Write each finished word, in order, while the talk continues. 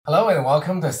Hello and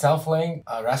welcome to Self-Link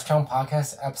Restaurant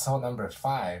Podcast episode number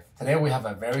 5. Today we have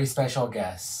a very special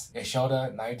guest,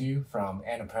 Yashoda Naidoo from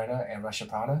Annapurna and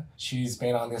Prana. She's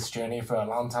been on this journey for a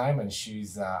long time and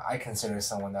she's, I consider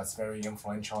someone that's very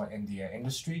influential in the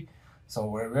industry. So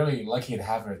we're really lucky to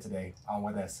have her today on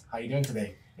with us. How are you doing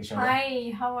today, Yashoda?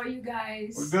 Hi, how are you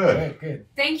guys? We're good. Good.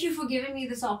 Thank you for giving me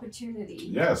this opportunity.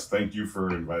 Yes, thank you for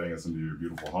inviting us into your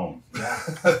beautiful home. Yeah.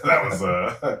 That was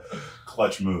a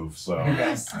clutch move, so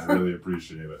Yes. I really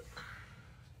appreciate it.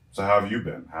 So how have you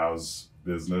been? How's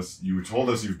business? You told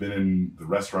us you've been in the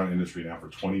restaurant industry now for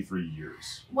 23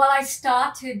 years. Well, I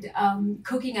started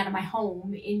cooking out of my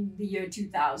home in the year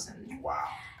 2000 Wow.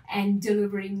 and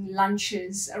delivering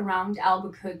lunches around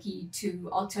Albuquerque to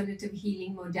alternative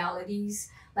healing modalities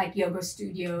like yoga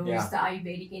studios, Yeah. the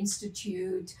Ayurvedic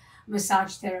Institute,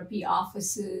 massage therapy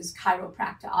offices,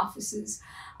 chiropractor offices.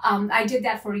 I did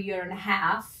that for a year and a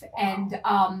half.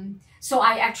 Wow. And so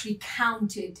I actually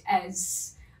counted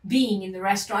as being in the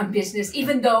restaurant business,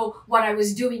 even though what I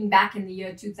was doing back in the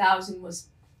year 2000 was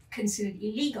considered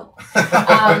illegal.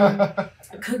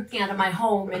 Cooking out of my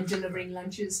home and delivering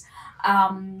lunches.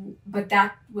 But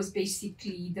that was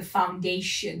basically the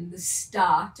foundation, the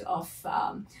start of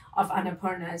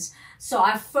Annapurna's. So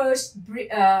our first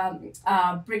brick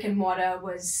and mortar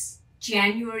was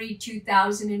January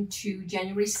 2002,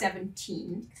 January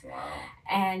 17th. Wow.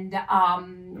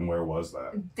 And where was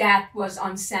that? that was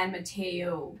on San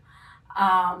Mateo,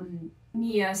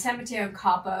 near San Mateo and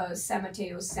Copper, San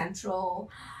Mateo Central.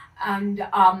 And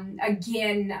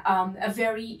again, a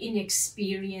very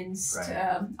inexperienced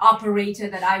Right. operator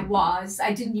that I was.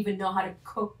 I didn't even know how to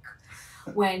cook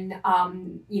when,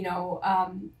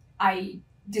 I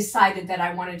decided that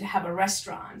I wanted to have a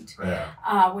restaurant.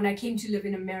 Yeah. When I came to live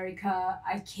in America,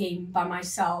 I came by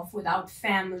myself without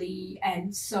family.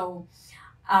 And so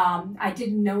I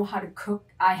didn't know how to cook.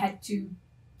 I had to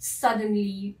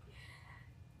suddenly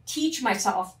teach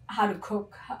myself how to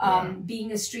cook.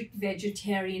 Being a strict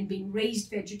vegetarian, being raised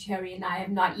vegetarian, I have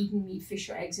not eaten meat, fish,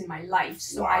 or eggs in my life.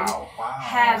 So I Wow.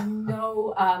 have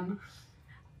no,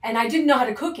 and I didn't know how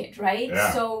to cook it, right?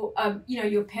 Yeah. So,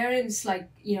 your parents,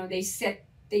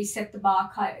 they set the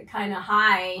bar kind of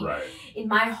high. Right. In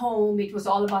my home, it was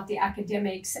all about the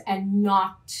academics and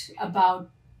not about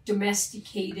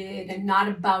domesticated and not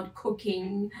about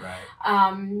cooking.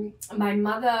 Right. My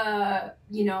mother,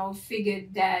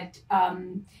 figured that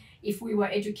if we were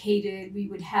educated, we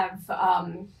would have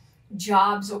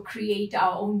jobs or create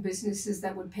our own businesses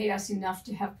that would pay us enough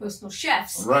to have personal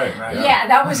chefs. Right. Yeah,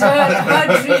 that was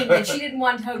her dream, that she didn't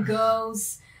want her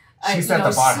girls She set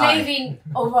the bar high. slaving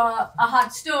over a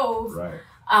hot stove, Right.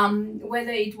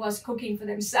 whether it was cooking for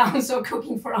themselves or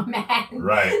cooking for a man.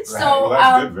 Right. So, Well,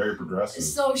 that's good. Very progressive.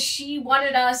 So she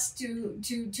wanted us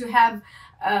to have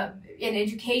an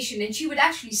education, and she would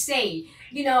actually say,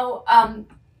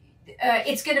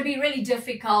 it's going to be really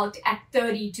difficult at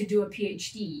 30 to do a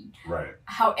PhD. Right.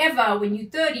 However, when you're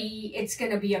 30, it's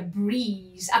going to be a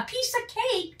breeze, a piece of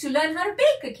cake to learn how to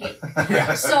bake a cake.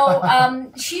 Yeah.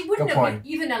 So she wouldn't Good have point.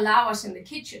 even allow us in the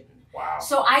kitchen. Wow.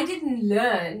 So I didn't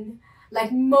learn,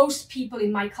 like most people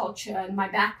in my culture and my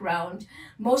background,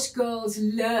 most girls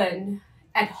learn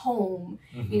at home,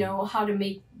 Mhm. how to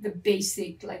make the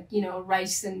basic,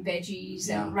 rice and veggies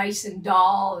Yeah. and rice and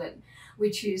dal, and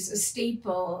which is a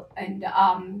staple and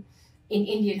in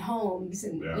Indian homes.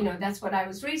 And, Yeah. that's what I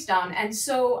was raised on. And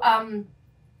so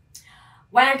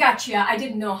when I got here, I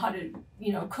didn't know how to,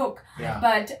 cook. Yeah.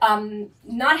 But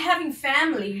not having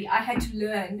family, I had to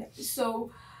learn.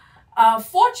 So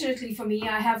fortunately for me,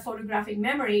 I have photographic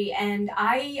memory, and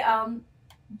I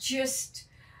just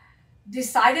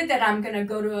decided that I'm going to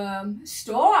go to a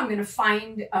store. I'm going to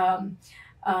find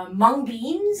mung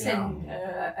beans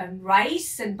and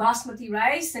rice and basmati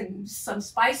rice and some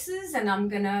spices, and I'm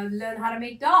going to learn how to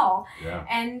make dal. Yeah.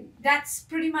 And that's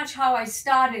pretty much how I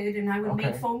started. And I would Okay.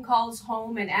 make phone calls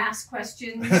home and ask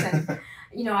questions, and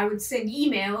I would send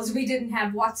emails. We didn't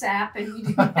have WhatsApp, and we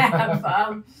didn't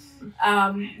have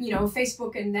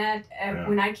Facebook and that Yeah.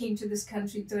 when I came to this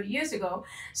country 30 years ago.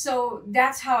 So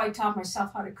that's how I taught myself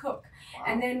how to cook. Wow.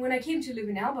 And then when I came to live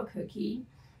in Albuquerque,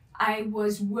 I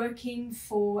was working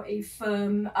for a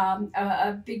firm,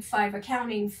 a Big Five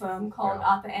accounting firm called Yeah.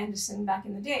 Arthur Anderson back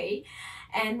in the day.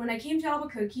 And when I came to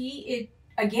Albuquerque,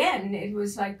 it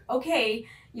was like, okay,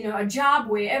 a job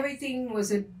where everything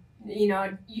was a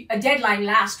deadline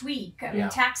last week. I mean, Yeah.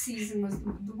 tax season was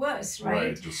the worst, right?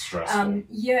 Right. Just stressful.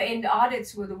 Year-end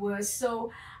audits were the worst.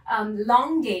 So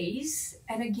long days.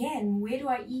 And again, where do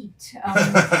I eat?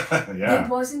 Yeah. It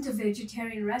wasn't a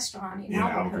vegetarian restaurant in In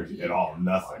Albuquerque. Albuquerque at all.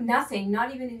 Nothing. Nothing, not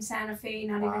even in Santa Fe,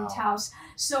 not even Wow. Taos.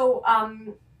 So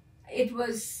it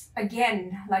was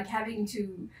again like having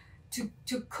to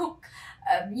cook,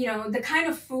 the kind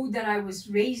of food that I was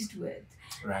raised with.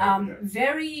 Right.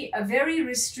 Very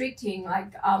restricting.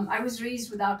 Like I was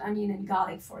raised without onion and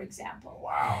garlic, for example.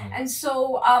 Wow. And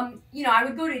so I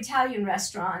would go to Italian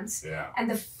restaurants, and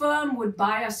the firm would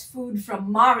buy us food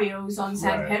from Mario's on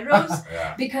San Pedro's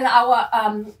because our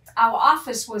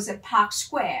office was at Park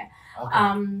Square.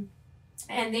 Okay.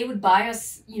 And they would buy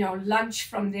us, lunch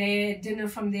from there, dinner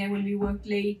from there when we worked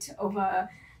late over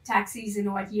tax season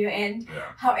or at year end. Yeah.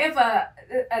 However,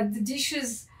 the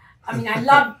dishes, I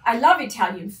love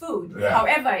Italian food. Yeah.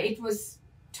 However, it was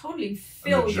totally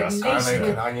filled and laced garlic with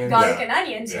and onions. garlic and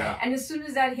onions. Yeah. And as soon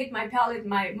as that hit my palate,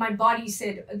 my body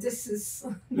said, this is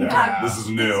This is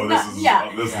new.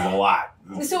 This is a lot.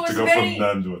 So to it's go very- from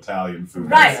none to Italian food.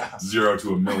 Right. That's 0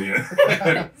 to a million.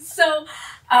 So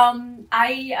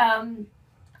I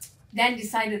then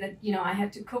decided that I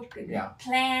had to cook and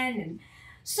plan, and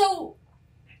so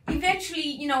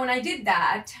eventually when I did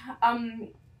that,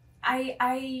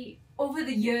 I over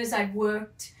the years I've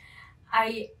worked,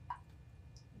 I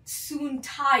soon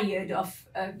tired of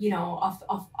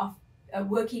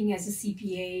working as a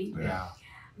CPA. Yeah.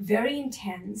 Very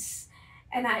intense,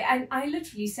 and I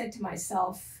literally said to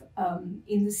myself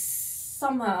in the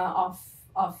summer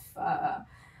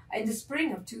in the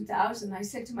spring of 2000, I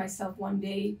said to myself one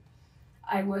day,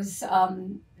 I was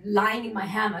lying in my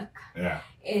hammock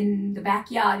in the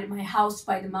backyard in my house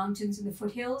by the mountains in the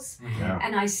foothills,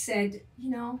 and I said,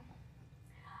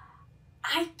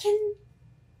 I can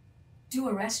do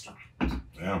a restaurant.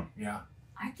 Yeah. Yeah.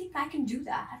 I think I can do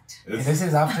that. And this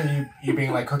is after you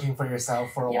being like cooking for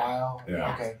yourself for a while?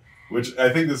 Yeah. Okay. Which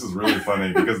I think this is really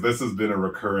funny because this has been a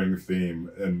recurring theme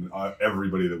in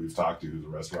everybody that we've talked to who's a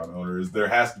restaurant owner is there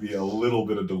has to be a little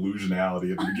bit of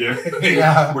delusionality at the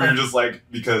beginning where you're just like,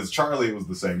 because Charlie was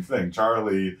the same thing.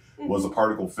 Charlie was a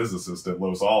particle physicist at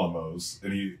Los Alamos,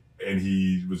 and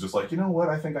he was just like, you know what?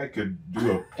 I think I could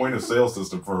do a point of sale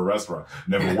system for a restaurant.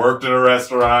 Never worked in a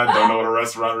restaurant, don't know what a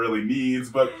restaurant really needs,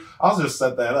 but I'll just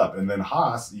set that up. And then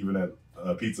Haas, even at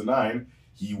Pizza 9,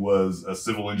 he was a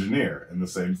civil engineer and the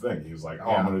same thing. He was like,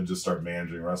 I'm going to just start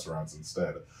managing restaurants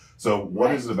instead. So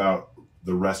what is it about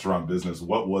the restaurant business?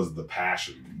 What was the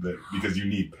passion because you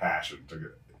need passion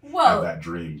to have that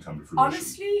dream come to fruition?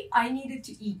 Honestly, I needed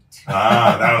to eat.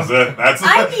 That was it. That's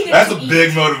a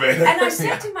big motivator. And I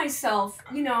said to myself,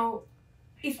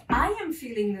 if I am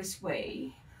feeling this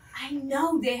way, I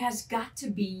know there has got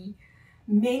to be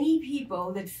many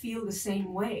people that feel the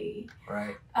same way.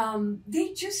 Right.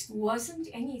 There just wasn't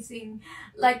anything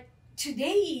like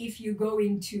today. If you go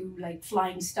into like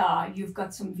Flying Star, you've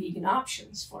got some vegan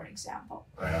options, for example.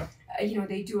 Yeah.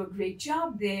 They do a great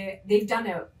job there. They've done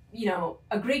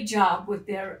a great job with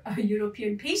their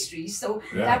European pastries. So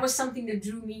that was something that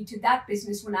drew me to that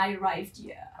business when I arrived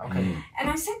here. Okay. And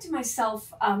I said to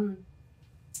myself,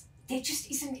 there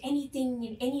just isn't anything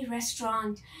in any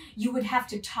restaurant. You would have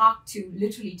to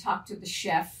literally talk to the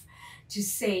chef to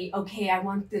say, okay, I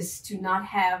want this to not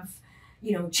have,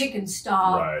 chicken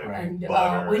stock and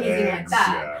butter, or anything eggs, like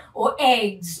that, or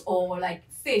eggs or like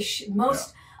fish.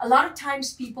 A lot of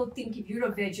times people think if you're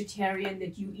a vegetarian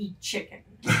that you eat chicken.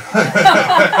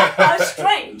 How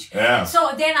strange. Yeah.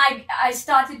 So then I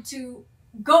started to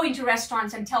go into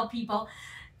restaurants and tell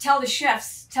the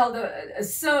chefs, tell the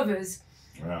servers,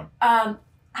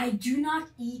 I do not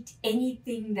eat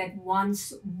anything that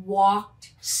once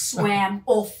walked, swam,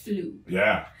 or flew.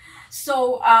 Yeah.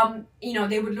 So,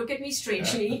 they would look at me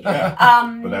strangely. Yeah.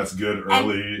 But that's good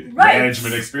early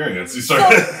management experience. You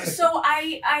started. So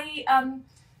I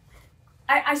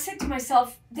said to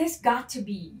myself, there's got to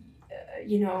be,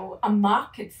 a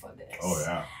market for this. Oh,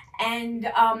 yeah. And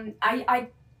I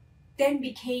then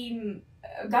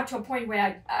got to a point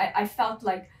where I felt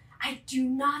like I do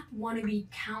not want to be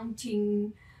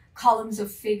counting columns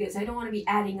of figures. I don't want to be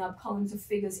adding up columns of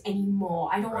figures anymore.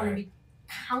 I don't want to be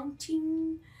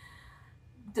counting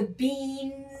the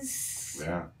beans,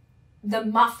 the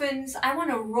muffins. I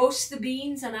want to roast the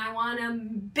beans and I want to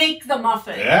bake the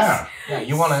muffins. Yeah. Yeah,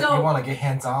 you want to get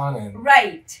hands-on and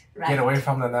get away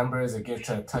from the numbers and get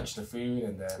to touch the food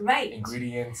and the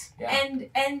ingredients. Yeah.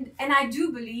 And I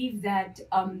do believe that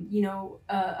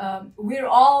we're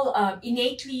all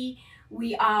innately,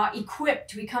 we are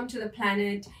equipped, we come to the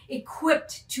planet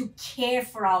equipped to care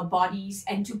for our bodies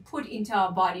and to put into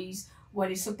our bodies what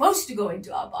is supposed to go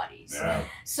into our bodies. Yeah.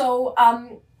 So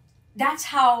that's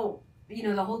how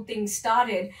the whole thing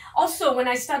started. Also, when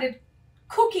I started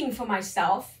cooking for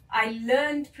myself, I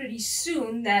learned pretty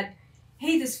soon that,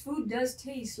 hey, this food does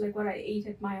taste like what I ate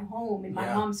at my home in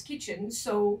my mom's kitchen.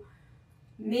 So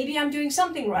maybe I'm doing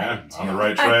something right. Yeah, on the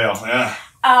right trail. Yeah.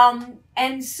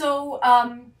 And so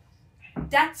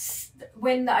that's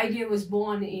when the idea was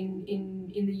born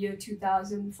in the year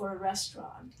 2000 for a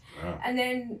restaurant. Yeah. And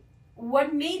then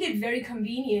what made it very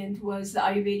convenient was the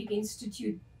Ayurvedic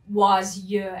Institute was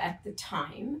here at the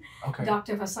time. Okay.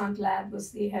 Dr. Vasant Lad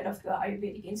was the head of the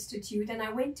Ayurvedic Institute, and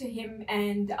I went to him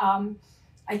and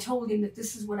I told him that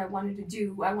this is what I wanted to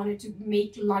do. I wanted to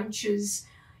make lunches,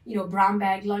 brown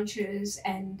bag lunches,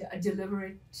 and deliver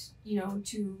it,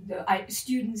 to the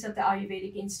students at the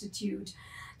Ayurvedic Institute.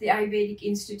 The Ayurvedic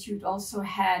Institute also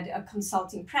had a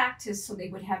consulting practice, so they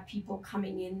would have people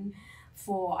coming in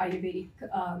for Ayurvedic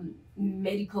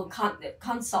medical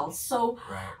consults. So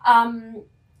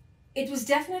it was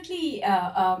definitely,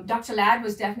 Dr. Ladd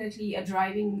was definitely a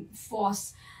driving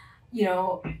force,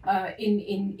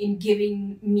 in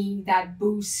giving me that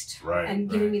boost and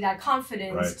giving me that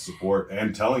confidence. Support,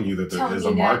 and telling you that there is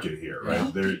a market here, right?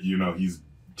 Yeah. There, he's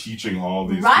teaching all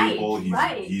these people.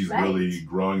 He's really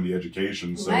growing the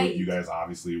education. So you guys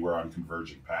obviously were on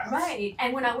converging paths. Right.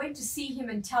 And when I went to see him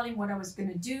and tell him what I was going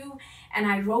to do, and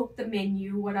I wrote the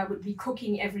menu, what I would be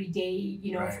cooking every day,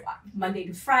 Monday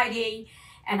to Friday,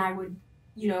 and I would,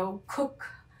 cook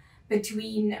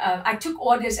between, I took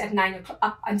orders at 9 o'clock,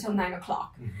 up until 9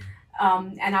 o'clock.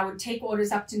 Mm-hmm. And I would take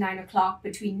orders up to 9 o'clock.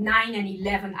 Between 9 and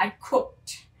 11, I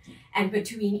cooked. And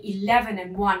between 11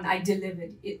 and 1, I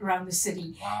delivered it around the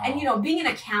city. Wow. And, being an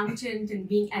accountant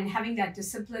and having that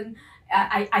discipline,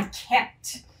 I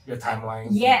kept your timeline.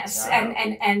 Yes.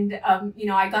 Yeah. And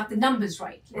I got the numbers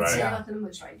right. Let's say I got the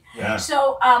numbers right. Yeah.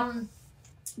 So,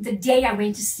 the day I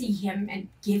went to see him and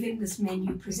give him this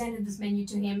menu, presented this menu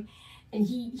to him, and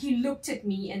he looked at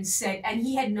me and said, and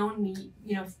he had known me,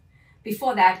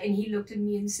 before that, and he looked at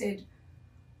me and said,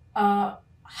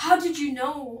 how did you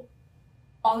know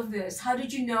all of this? How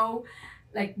did you know,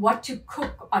 like, what to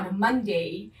cook on a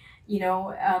Monday?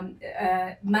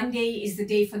 Monday is the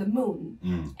day for the moon,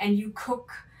 and you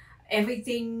cook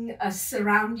everything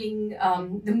surrounding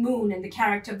the moon and the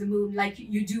character of the moon, like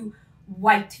you do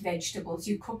white vegetables.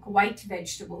 You cook white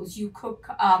vegetables. You cook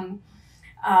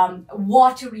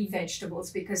watery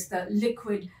vegetables because the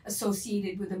liquid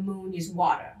associated with the moon is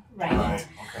water, right?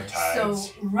 Okay. So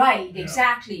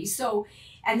exactly. So,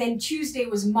 and then Tuesday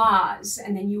was Mars,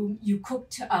 and then you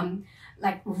cooked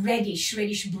like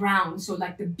reddish brown, so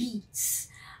like the beets,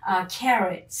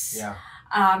 carrots,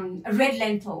 red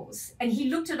lentils. And he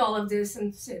looked at all of this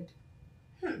and said,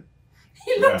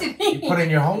 He looked at me. You put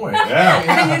in your homework.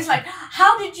 And he's like,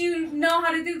 how did you know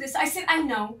how to do this? I said, I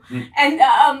know.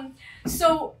 And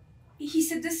so he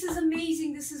said, this is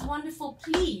amazing. This is wonderful.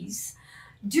 Please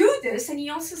do this. And he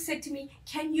also said to me,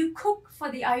 can you cook for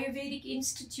the Ayurvedic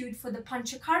Institute for the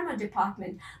Panchakarma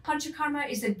department? Panchakarma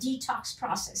is a detox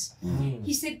process.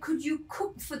 He said, could you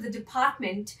cook for the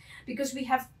department? Because we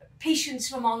have patients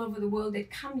from all over the world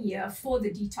that come here for the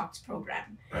detox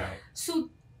program. So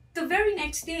the very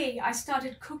next day, I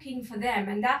started cooking for them,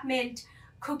 and that meant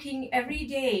cooking every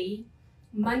day,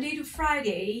 Monday to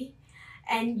Friday,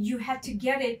 and you had to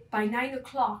get it by 9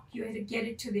 o'clock. You had to get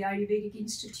it to the Ayurvedic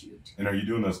Institute. And are you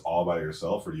doing this all by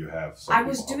yourself, or do you have some I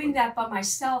was doing that by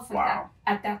myself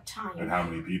at that time. And how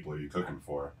many people are you cooking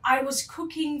for? I was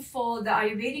cooking for the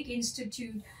Ayurvedic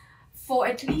Institute for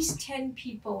at least 10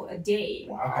 people a day.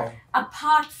 Okay.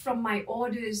 Apart from my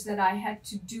orders that I had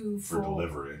to do for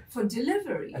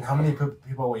delivery. And how many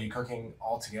people were you cooking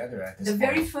all together at this point? The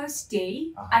very first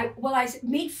day, I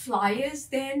made flyers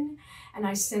then, and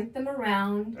I sent them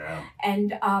around.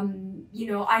 And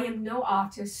I am no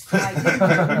artist.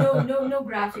 no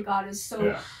graphic artist.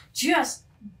 So just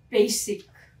basic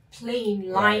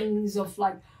plain lines of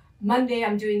like, Monday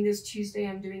I'm doing this, Tuesday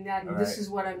I'm doing that, and this is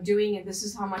what I'm doing, and this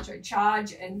is how much I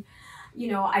charge. And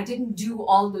I didn't do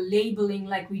all the labeling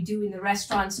like we do in the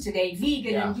restaurants today,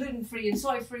 vegan and gluten-free and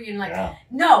soy-free, and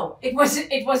no, it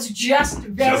was just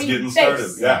very getting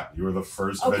started. Yeah, you were the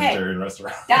first vegetarian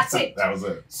restaurant. That's it. That was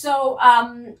it. So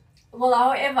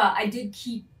however, I did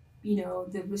keep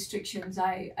the restrictions.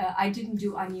 I didn't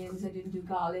do onions, I didn't do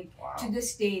garlic. To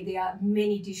this day, there are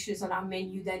many dishes on our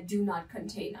menu that do not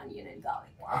contain onion and garlic.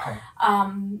 Okay.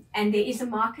 And there is a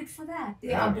market for that.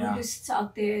 There are Buddhists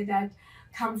out there that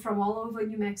come from all over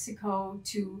New Mexico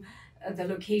to the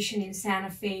location in Santa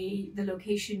Fe, the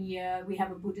location here. We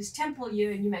have a Buddhist temple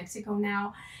here in New Mexico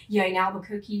now, here in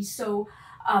Albuquerque. So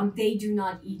they do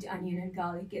not eat onion and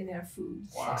garlic in their food.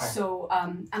 So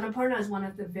Annapurna is one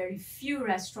of the very few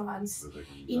restaurants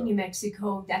in New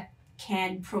Mexico that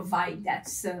can provide that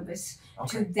service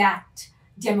to that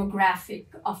demographic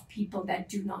of people that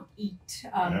do not eat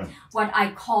what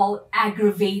I call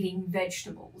aggravating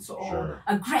vegetables or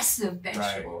aggressive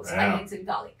vegetables, onions and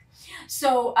garlic.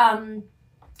 So,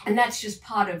 and that's just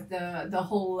part of the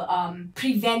whole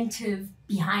preventive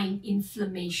behind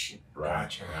inflammation.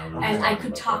 Right. And I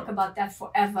could talk about that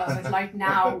forever, but like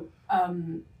now,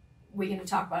 we're going to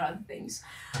talk about other things.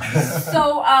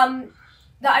 So,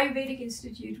 the Ayurvedic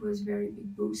Institute was a very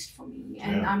big boost for me,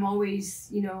 and I'm always,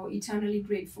 eternally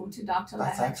grateful to Dr.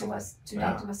 Dr.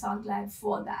 Vasant Lad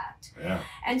for that. Yeah.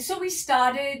 And so we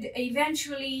started.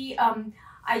 Eventually, I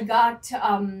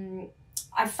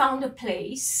found a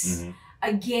place.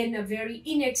 Again, a very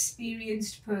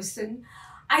inexperienced person.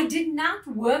 I did not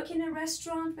work in a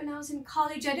restaurant when I was in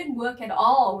college. I didn't work at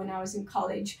all when I was in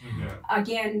college.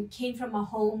 Again, came from a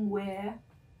home where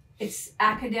it's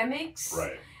academics.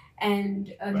 Right.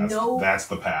 And that's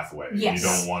the pathway. Yes. You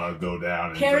don't want to go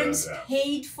down. Parents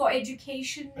paid for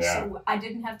education, so I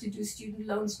didn't have to do student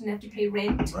loans, didn't have to pay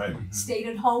rent. Right. Stayed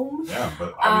at home. Yeah,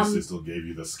 but obviously still gave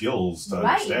you the skills to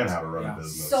understand how to run a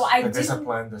business. So the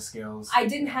discipline, the skills. I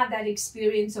didn't have that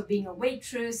experience of being a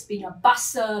waitress, being a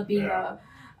busser, being a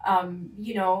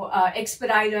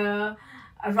expediter.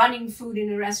 Running food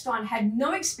in a restaurant. Had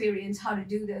no experience how to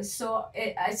do this, so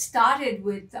I started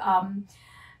with.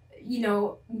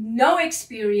 No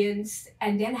experience,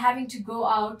 and then having to go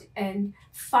out and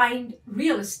find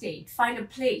real estate, find a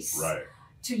place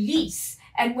to lease.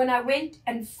 And when I went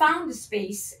and found a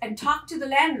space and talked to the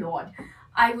landlord,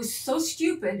 I was so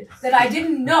stupid that I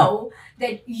didn't know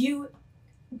that you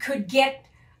could get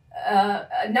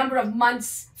a number of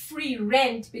months free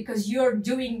rent because you're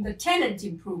doing the tenant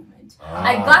improvement.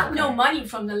 I got no money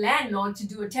from the landlord to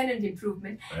do a tenant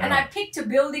improvement, and I picked a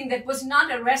building that was not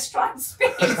a restaurant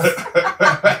space.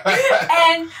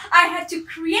 And I had to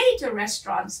create a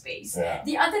restaurant space.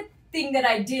 The other thing that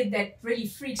I did that really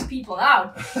freaks people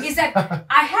out is that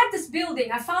I had this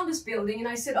building, I found this building, and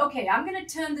I said, okay, I'm going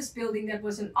to turn this building that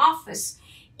was an office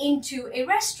into a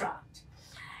restaurant.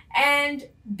 And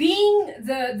being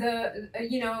the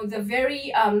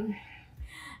very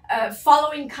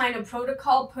following kind of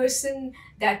protocol person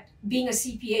that being a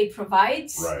CPA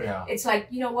provides, it's like,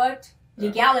 you know what,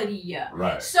 legality here.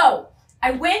 Right. So I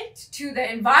went to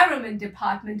the environment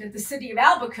department at the city of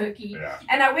Albuquerque,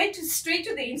 and I went straight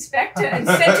to the inspector and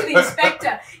said to the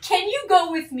inspector, can you go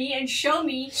with me and show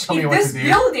me if this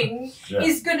building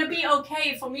is going to be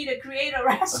okay for me to create a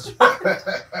restaurant?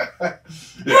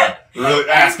 Really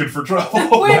asking for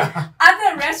trouble. When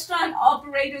other restaurant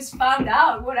operators found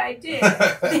out what I did,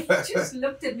 they just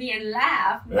looked at me and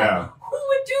laughed. Like, who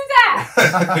would do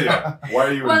that? Why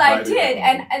are you Well, I did.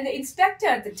 And the inspector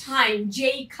at the time,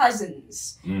 Jay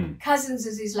Cousins, Cousins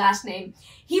is his last name,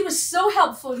 he was so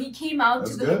helpful. He came out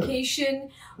to the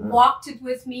location, walked it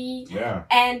with me,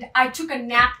 and I took a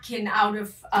napkin out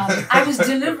of, I was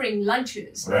delivering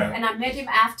lunches, and I met him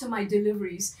after my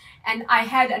deliveries, and I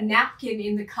had a napkin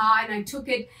in the car, and I took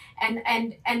it, and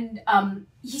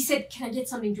he said, can I get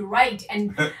something to write?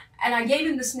 And I gave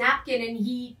him this napkin, and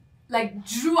he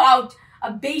drew out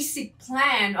a basic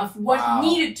plan of what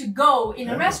needed to go in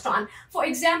a restaurant. For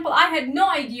example, I had no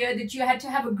idea that you had to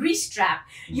have a grease trap.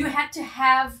 You had to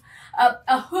have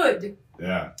a hood.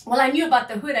 Well, I knew about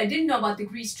the hood. I didn't know about the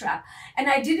grease trap.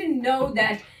 And I didn't know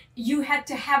that you had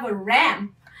to have a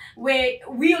ramp where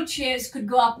wheelchairs could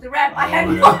go up the ramp. I had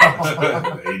no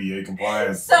idea. ADA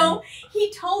compliance. So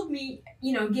he told me,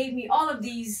 gave me all of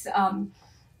these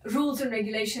rules and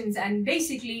regulations and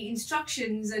basically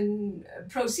instructions and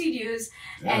procedures.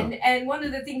 And one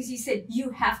of the things he said,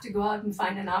 you have to go out and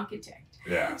find an architect.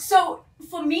 So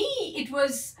for me, it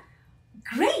was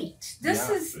great. This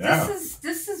is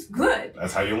good.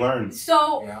 That's how you learn.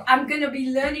 So I'm going to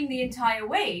be learning the entire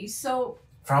way. So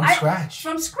From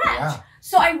scratch.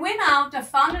 So I went out, I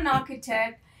found an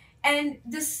architect, and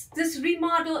this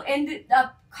remodel ended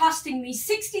up costing me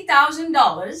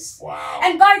 $60,000. Wow.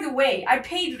 And by the way, I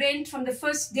paid rent from the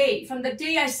first day. From the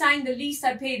day I signed the lease,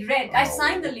 I paid rent. I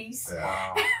signed the lease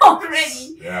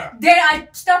already. Then I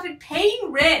started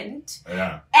paying rent.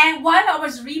 And while I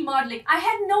was remodeling, I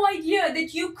had no idea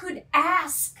that you could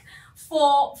ask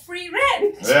for free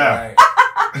rent.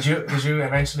 Did you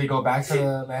eventually go back to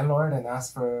the landlord and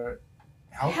ask for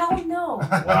help? Hell no.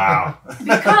 Wow.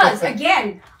 Because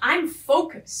again, I'm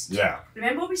focused. Yeah.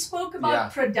 Remember we spoke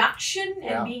about production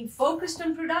and being focused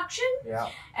on production?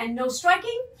 And no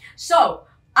striking? So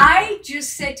I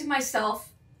just said to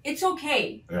myself, it's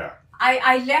okay. Yeah.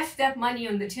 I left that money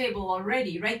on the table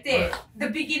already, right there. The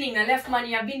beginning, I left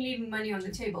money. I've been leaving money on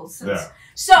the table since.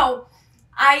 So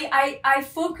I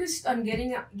focused on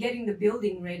getting the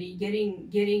building ready, getting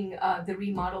the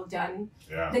remodel done.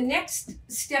 Yeah. The next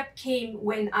step came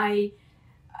when I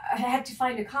had to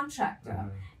find a contractor.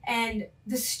 Mhm. And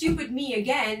the stupid me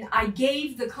again, I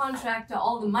gave the contractor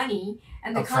all the money,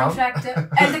 and the Upfront?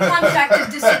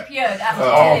 contractor disappeared after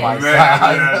 10 Oh days. my man,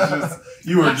 God. yeah,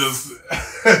 you were Yes. just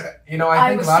You know, I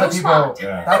think a was lot so of people, smart.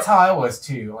 Yeah. that's how I was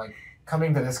too. Like,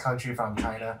 coming to this country from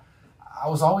China, I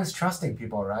was always trusting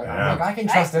people, right? Yeah. I'm like, I can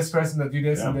trust this person to do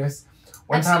this and this.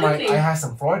 One time Absolutely. I had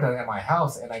some floor done at my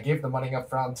house, and I gave the money up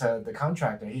front to the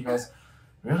contractor. He goes,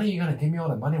 really? You're going to give me all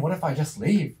the money? What if I just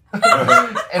leave?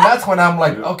 And that's when I'm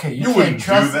like, okay, you can't wouldn't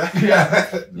trust. do that.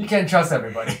 Yeah, you can't trust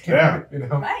everybody. Yeah. You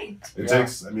know? Right. It Yeah.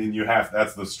 takes. I mean,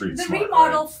 that's the street The smart.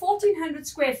 remodel, 1,400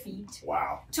 square feet, Right?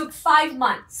 Wow. took 5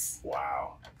 months.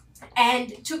 Wow.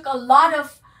 And took a lot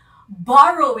of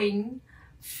borrowing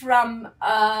from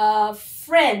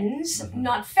friends, Mhm.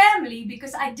 not family,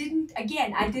 because I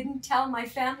didn't tell my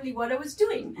family what I was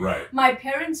doing. Right. My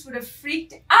parents would have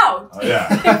freaked out. Oh, yeah.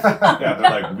 Yeah.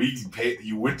 They're like,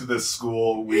 you went to this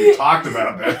school. We talked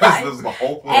about this. Right. This is the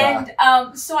whole thing.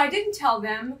 And so I didn't tell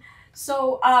them.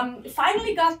 So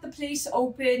finally got the place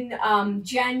open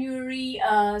January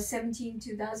 17,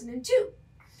 2002.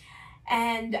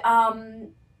 And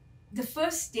the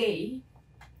first day,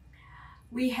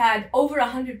 we had over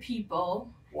 100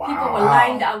 people. Wow. People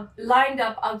were lined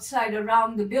up outside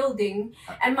around the building.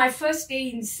 And my first day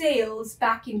in sales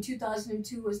back in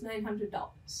 2002 was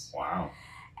 $900. Wow.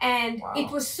 And Wow. it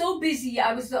was so busy.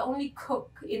 I was the only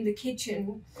cook in the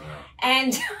kitchen. Yeah.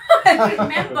 And I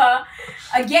remember,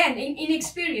 again,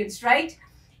 inexperienced, right?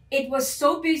 It was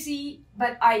so busy,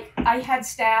 but I had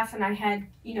staff and I had,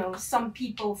 some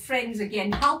people, friends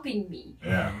again, helping me.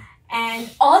 Yeah. And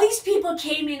all these people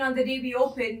came in on the day we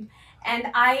opened, and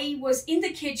I was in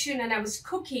the kitchen and I was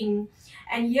cooking,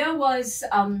 and here was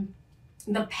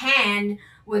the pan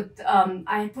with,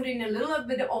 I put in a little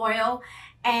bit of oil,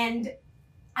 and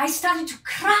I started to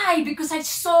cry because I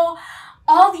saw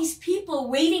all these people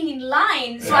waiting in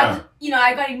line. So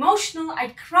I got emotional, I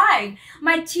cried.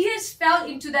 My tears fell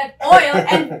into that oil,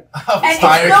 and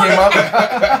Fire came up.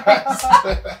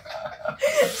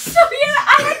 so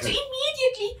I had to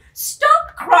immediately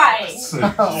stop crying. Oh So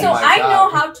my I God. know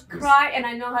how to cry and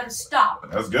I know how to stop.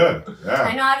 That's good. I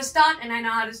Yeah. know how to start and I know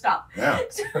how to stop. Yeah.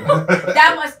 So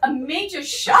that was a major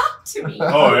shock to me.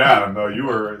 Oh yeah. No, you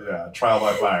were trial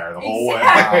by fire the whole way.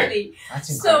 Exactly. That's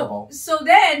incredible. So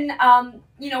then,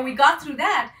 we got through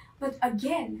that. But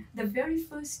again, the very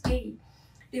first day,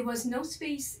 there was no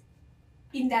space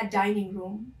in that dining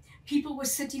room. People were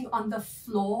sitting on the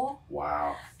floor.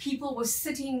 Wow. People were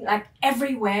sitting like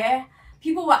everywhere.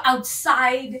 People were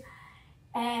outside.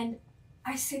 And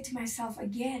I said to myself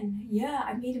again,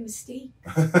 I made a mistake.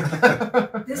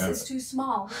 This is too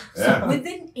small. So Yeah.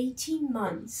 within 18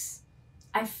 months,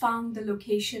 I found the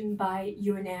location by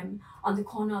UNM on the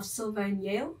corner of Silver and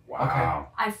Yale. Wow.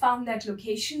 I found that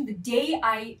location. The day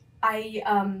I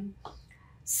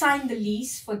signed the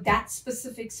lease for that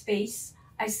specific space,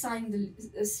 I signed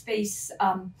the space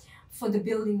for the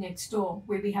building next door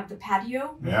where we have the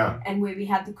patio Yeah. and where we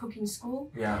had the cooking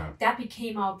school. Yeah. That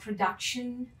became our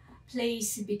production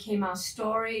place. It became our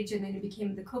storage, and then it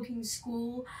became the cooking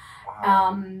school.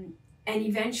 Wow. And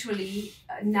eventually,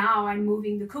 now I'm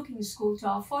moving the cooking school to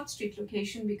our 4th Street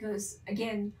location because,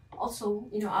 again, also,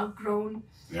 outgrown.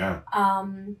 Yeah.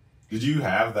 Um, Did you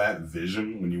have that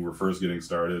vision when you were first getting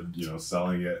started,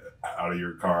 selling it out of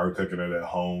your car, cooking it at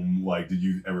home? Like, did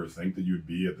you ever think that you'd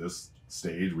be at this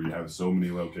stage where you have so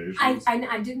many locations?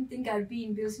 I didn't think I'd be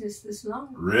in business this long.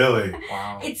 Really?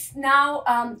 Wow. It's now,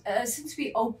 since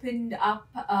we opened up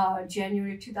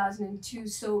January 2002,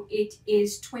 so it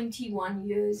is 21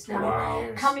 years now. Wow.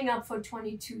 Coming up for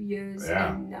 22 years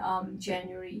Yeah. in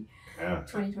January Yeah.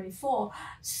 2024.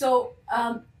 So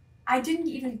I didn't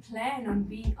even plan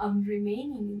on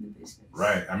remaining in the business.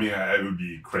 Right. I mean, it would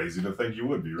be crazy to think you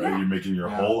would be, right? Yeah. You're making your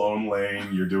Yeah. whole own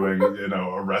lane. You're doing,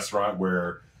 a restaurant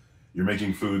where you're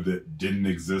making food that didn't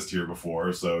exist here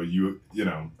before. So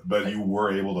but you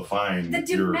were able to find The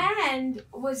demand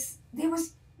was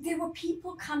there were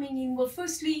people coming in. Well,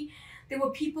 firstly, there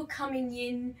were people coming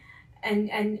in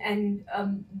and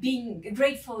being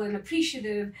grateful and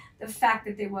appreciative the fact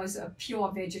that there was a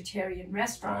pure vegetarian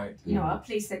restaurant, Right. a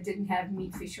place that didn't have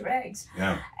meat, fish, or eggs.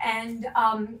 Yeah. And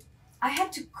I had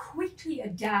to quickly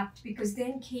adapt because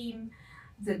then came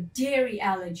the dairy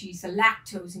allergies, the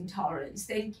lactose intolerance,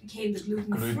 then came the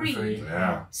gluten-free. Gluten-free.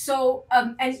 Yeah. So,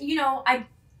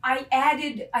 I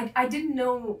added, I didn't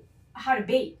know how to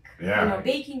bake. Yeah.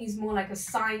 Baking is more like a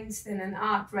science than an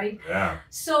art, right? Yeah.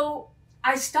 So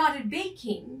I started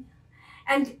baking,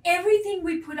 And everything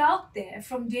we put out there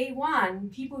from day one,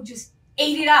 people just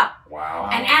ate it up. Wow.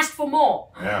 And asked for more.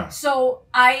 Yeah. So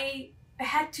I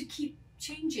had to keep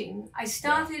changing. I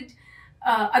started,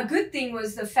 a good thing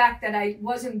was the fact that I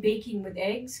wasn't baking with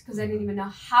eggs because I didn't even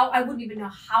know I wouldn't even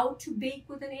know how to bake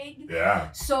with an egg.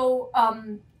 Yeah. So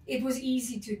it was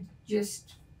easy to just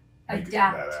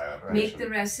adapt, make the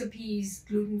recipes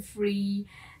gluten-free.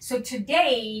 So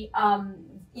today,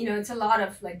 it's a lot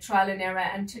of like trial and error.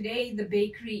 And today the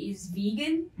bakery is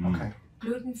vegan,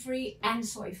 gluten-free and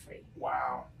soy-free.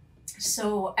 Wow.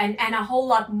 So, and a whole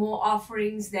lot more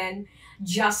offerings than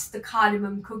just the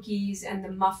cardamom cookies and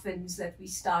the muffins that we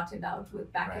started out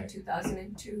with back in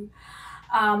 2002.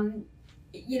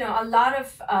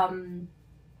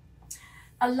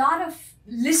 A lot of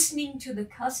listening to the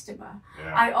customer.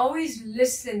 Yeah. I always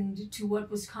listened to what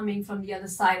was coming from the other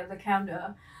side of the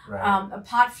counter. Right.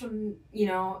 Apart from,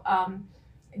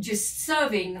 just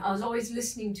serving, I was always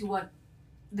listening to what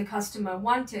the customer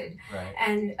wanted. Right.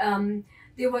 And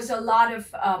there was a lot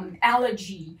of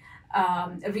allergy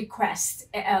requests,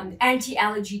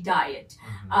 anti-allergy diet.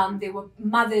 There were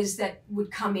mothers that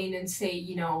would come in and say,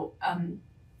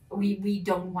 we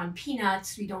don't want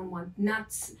peanuts, we don't want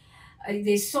nuts.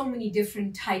 There's so many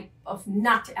different type of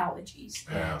nut allergies.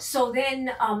 Yeah. So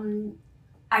then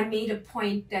I made a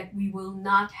point that we will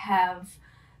not have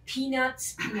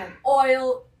peanuts, peanut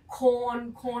oil,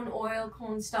 corn oil,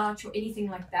 cornstarch, or anything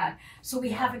like that. So we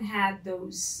haven't had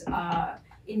those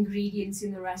ingredients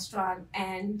in the restaurant,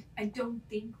 and I don't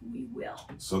think we will.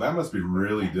 So that must be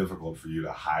really difficult for you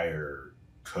to hire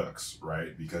cooks,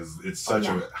 right? Because it's such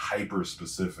a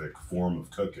hyper-specific form of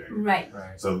cooking. Right.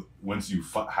 So once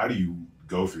how do you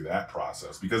go through that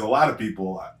process? Because a lot of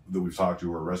people that we've talked to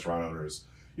who are restaurant owners,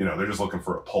 they're just looking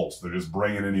for a pulse. They're just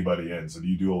bringing anybody in. So do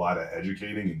you do a lot of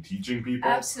educating and teaching people?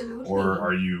 Absolutely. Or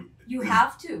are you... You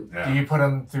have to. Yeah. Do you put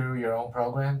them through your own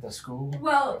program, the school?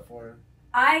 Well,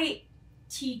 I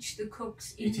teach the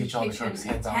cooks in the kitchen. All the cooks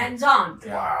hands-on.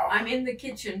 Yeah. Wow. I'm in the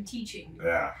kitchen teaching.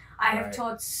 Yeah. I have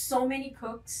taught so many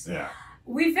cooks. Yeah.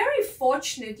 We're very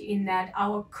fortunate in that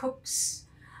our cooks,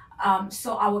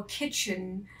 so our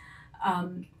kitchen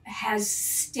has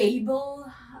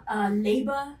stable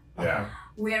labor. Yeah.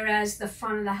 Whereas the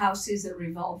front of the house is a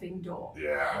revolving door.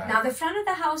 Yeah. Now the front of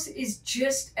the house is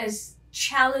just as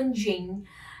challenging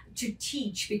to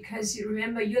teach because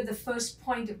remember you're the first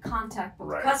point of contact with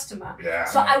the customer. Yeah.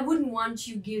 So I wouldn't want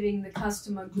you giving the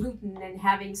customer gluten and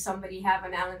having somebody have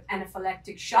an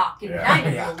anaphylactic shock in the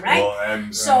dining room, right?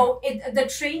 Well, so the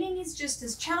training is just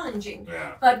as challenging.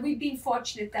 Yeah. But we've been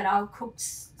fortunate that our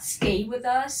cooks stay with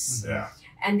us. Yeah.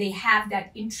 And they have that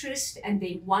interest and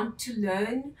they want to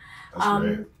learn. That's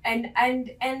great. And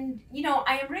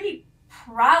I am really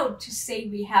proud to say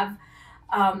we have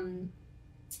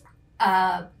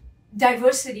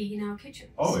diversity in our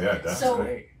kitchens. Oh yeah, that's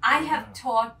great. I have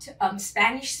taught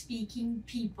Spanish-speaking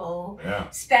people,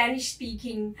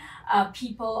 Spanish-speaking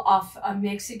people of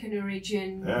Mexican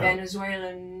origin,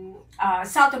 Venezuelan,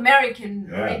 South American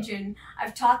origin.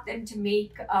 I've taught them to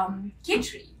make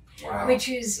khichdi. Wow. Which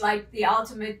is like the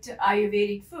ultimate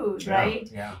Ayurvedic food, right?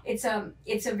 Yeah. It's a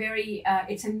very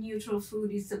it's a neutral food.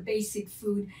 It's a basic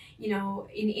food. In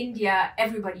India,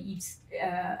 everybody eats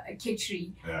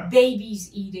khichdi. Yeah. Babies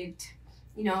eat it.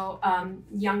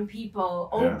 Young people,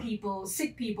 old people,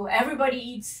 sick people. Everybody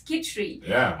eats khichdi.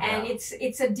 Yeah. And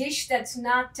it's a dish that's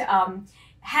not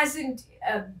hasn't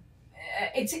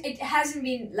it hasn't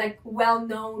been like well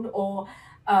known or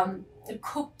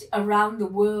cooked around the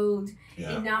world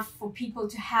enough for people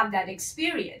to have that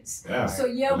experience. Yeah. So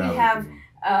we have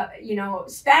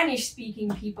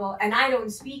Spanish-speaking people, and I don't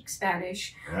speak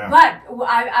Spanish, but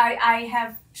I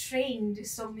have trained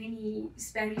so many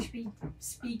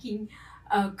Spanish-speaking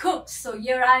cooks. So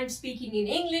here I'm speaking in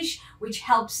English, which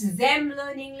helps them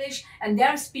learn English, and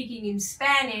they're speaking in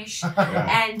Spanish.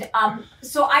 And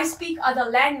so I speak other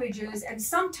languages, and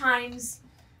sometimes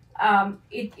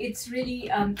it's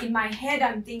really in my head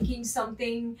I'm thinking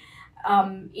something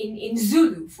in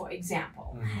Zulu, for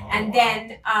example, and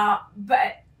then I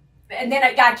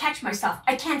catch myself.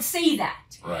 I can't say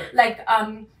that. Right. Like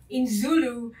in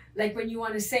Zulu, like when you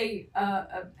want to say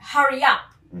hurry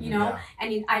up,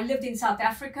 and I lived in South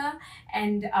Africa,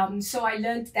 and so I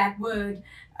learned that word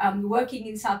working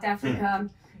in South Africa.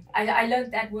 I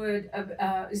learned that word.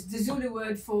 The Zulu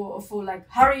word for like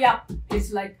hurry up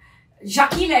is like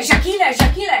Jaquila,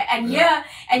 and here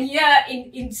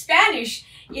in Spanish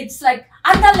it's like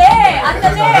andale.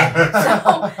 So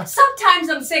sometimes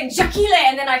I'm saying Jaquila,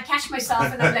 and then I catch myself,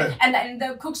 and I'm like, and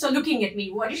the cooks are looking at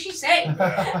me. What is she saying?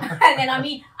 And then I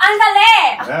mean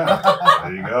andale. Yeah,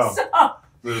 there you go.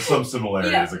 There's some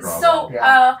similarities across. So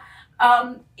Yeah.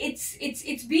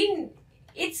 it's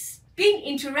been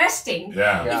interesting.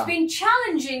 Yeah. It's been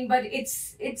challenging, but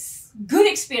it's good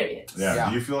experience. Yeah.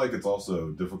 Do you feel like it's also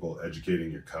difficult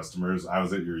educating your customers? I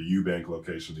was at your Eubank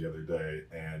location the other day,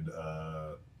 and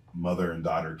mother and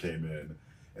daughter came in,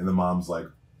 and the mom's like,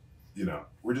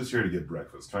 we're just here to get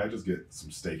breakfast. Can I just get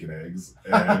some steak and eggs?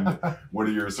 And one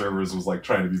of your servers was like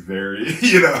trying to be very,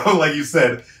 like you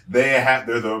said, they're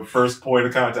the first point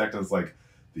of contact, and it's like,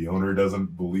 the owner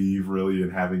doesn't believe really in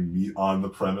having meat on the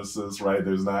premises, right?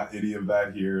 There's not any of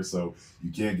that here, so you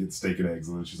can't get steak and eggs.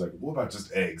 And then she's like, what about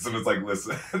just eggs? And it's like,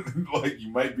 listen, like you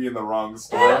might be in the wrong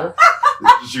store.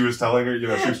 She was telling her,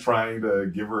 she was trying to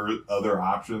give her other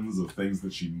options of things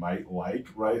that she might like,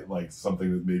 right? Like something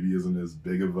that maybe isn't as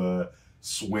big of a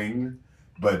swing.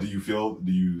 But do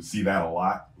you see that a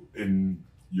lot in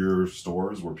your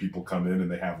stores where people come in and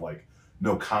they have like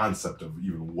no concept of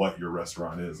even what your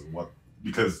restaurant is and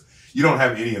because you don't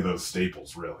have any of those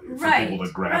staples really for people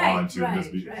to grab onto.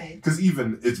 Because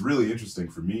even it's really interesting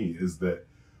for me is that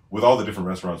with all the different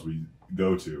restaurants we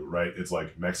go to, right? It's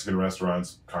like Mexican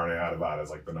restaurants, carne adobada is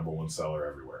like the number one seller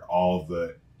everywhere. All of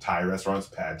the Thai restaurants,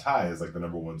 pad Thai is like the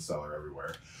number one seller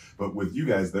everywhere. But with you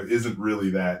guys, or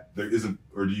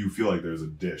do you feel like there's a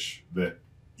dish that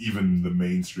even the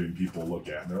mainstream people look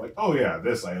at and they're like, oh yeah,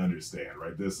 this I understand,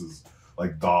 right? This is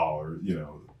like dal or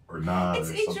naan.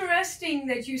 It's interesting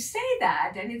that you say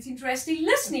that, and it's interesting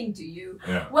listening to you.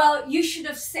 Yeah. Well, you should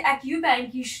have at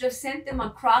Eubank. You should have sent them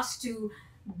across to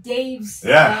Dave's.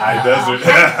 High Desert.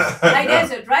 High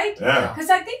Desert, right? Yeah. Because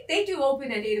I think they do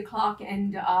open at 8:00,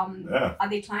 and are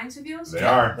they clients of yours? They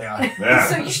are. Yeah.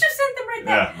 So you should have sent them right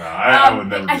there. Yeah. No, I would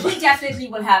never. And he definitely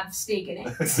will have steak and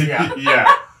eggs.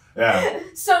 Yeah.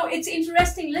 So it's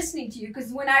interesting listening to you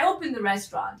because when I opened the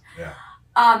restaurant,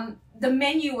 the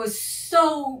menu was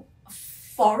so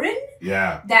foreign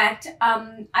that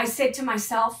I said to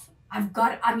myself,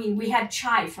 we had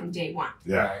chai from day one.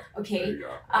 Yeah. Okay. There you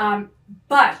go.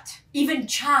 But even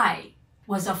chai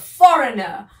was a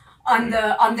foreigner on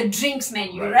the drinks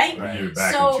menu, right?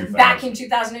 Back in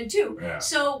 2002. Yeah.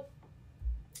 So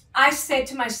I said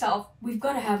to myself, we've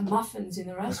got to have muffins in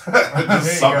the restaurant.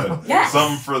 Just something. Yes.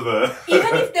 Some for the...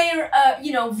 Even if they're,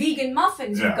 vegan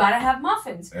muffins, you've got to have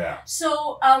muffins. Yeah.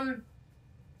 So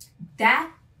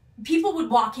that people would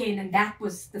walk in, and that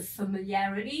was the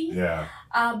familiarity. Yeah.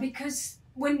 Because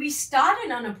when we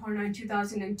started Annapurna in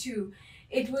 2002,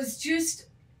 it was just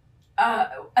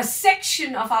a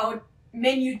section of our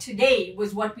menu today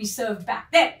was what we served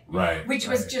back then. Right. Which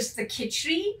was just the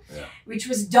khichdi, yeah. which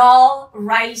was dal,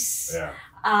 rice. Yeah.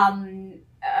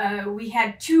 We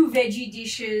had 2 veggie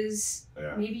dishes,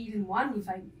 yeah. maybe even 1 if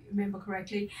I remember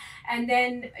correctly. And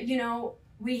then,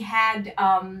 we had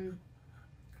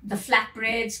the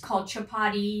flatbreads called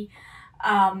chapati.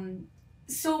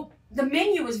 So the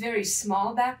menu was very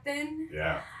small back then.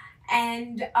 Yeah.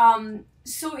 And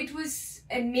so it was,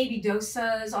 and maybe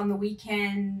dosas on the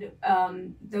weekend,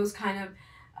 those kind of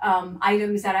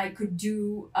items that I could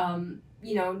do,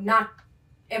 not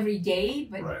every day,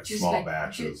 but just small like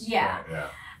batches. Yeah.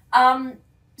 Yeah.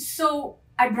 So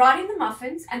I brought in the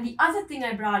muffins, and the other thing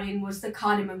I brought in was the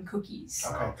cardamom cookies.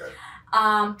 Okay.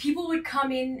 People would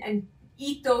come in and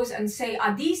eat those and say,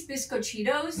 are these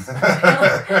bizcochitos?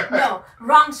 No,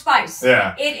 wrong spice.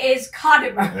 Yeah. It is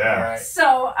cardamom. Yeah. Right.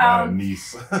 So,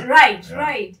 niece. right. Yeah.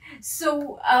 Right.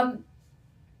 So,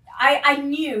 I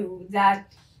knew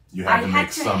that You had I to had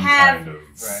make to some have kind of...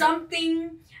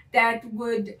 something that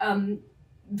would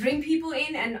bring people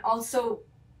in and also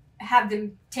have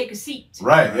them take a seat.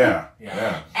 Right, yeah.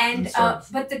 And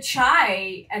but the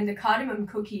chai and the cardamom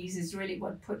cookies is really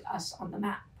what put us on the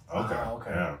map.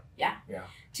 Okay. Yeah.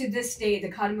 To this day, the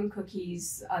cardamom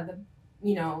cookies are the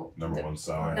number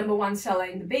one seller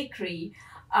in the bakery.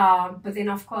 But then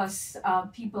of course,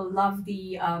 people love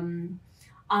the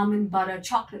almond butter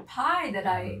chocolate pie that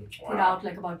I put out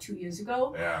like about 2 years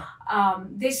ago. Yeah.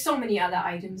 There's so many other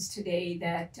items today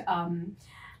that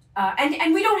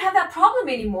and we don't have that problem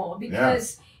anymore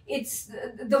because it's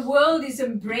the world is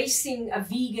embracing a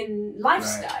vegan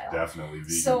lifestyle. Right. Definitely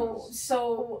vegan.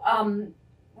 So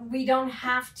we don't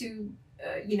have to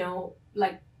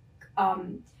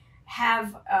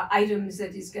have items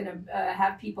that is gonna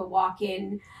have people walk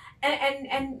in,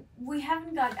 and we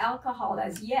haven't got alcohol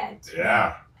as yet.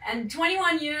 Yeah. And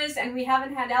 21 years and we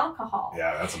haven't had alcohol.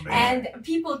 Yeah, that's amazing. And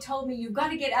people told me you've got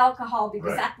to get alcohol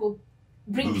because that will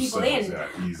bring people sales, in. Yeah,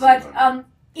 easy, but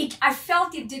I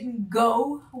felt it didn't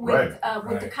go with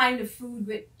the kind of food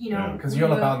with because you're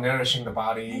all about nourishing the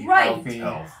body, Right. healthy.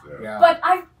 Health, Yeah. But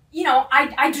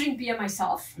I drink beer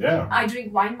myself. Yeah. I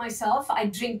drink wine myself. I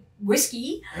drink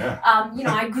whiskey. Yeah.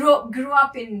 I grew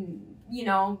up in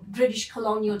British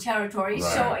colonial territory,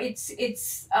 Right. so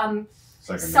it's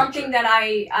Second something nature. that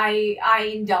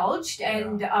I indulged,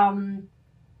 and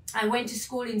I went to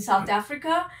school in South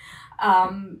Africa.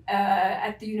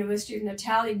 At the University of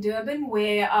Natal in Durban,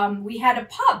 where we had a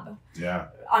pub Yeah.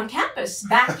 on campus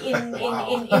back in the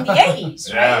 80s,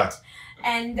 Yeah. right?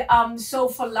 And so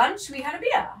for lunch we had a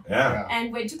beer Yeah.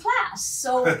 and went to class.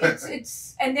 So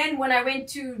it's and then when I went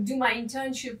to do my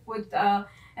internship with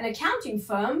an accounting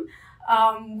firm,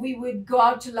 we would go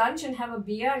out to lunch and have a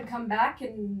beer and come back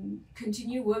and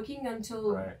continue working until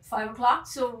 5 o'clock.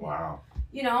 So Wow.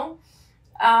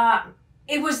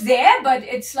 it was there, but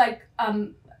it's like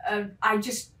I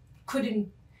just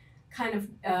couldn't kind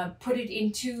of put it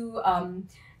into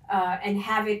and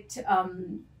have it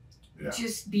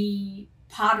just be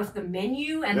part of the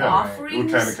menu and the offerings. It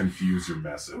would kind of confuse your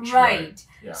message. Right.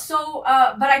 Yeah. So,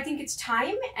 but I think it's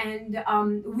time, and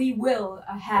we will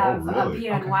have a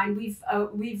beer and wine.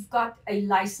 We've got a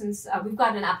license. We've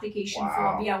got an application for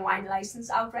a beer and wine license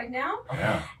out right now.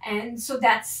 Yeah. And so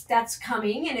that's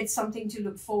coming, and it's something to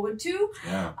look forward to.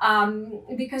 Yeah.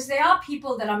 Because there are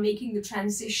people that are making the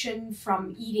transition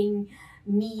from eating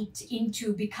meat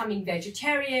into becoming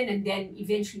vegetarian and then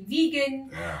eventually vegan.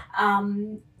 Yeah.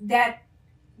 That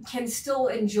can still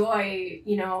enjoy,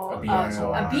 a beer, beer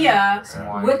some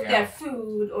wine, with their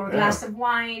food or a glass of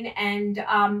wine. And,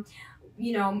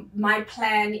 my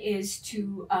plan is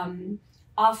to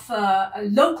offer a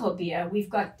local beer. We've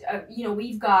got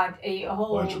a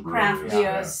whole craft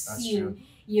beer scene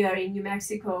here in New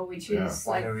Mexico, which is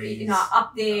like,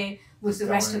 up there with the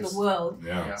rest of the world.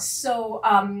 Yeah. So,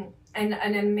 and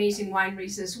amazing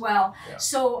wineries as well. Yeah.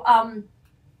 So,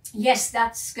 yes,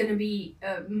 that's going to be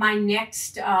my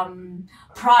next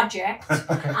project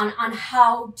on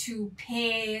how to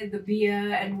pair the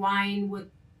beer and wine with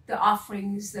the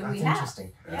offerings that we have. That's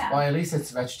interesting. Yeah. Well, at least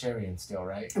it's vegetarian still,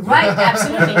 right? Right,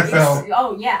 absolutely.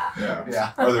 Yeah.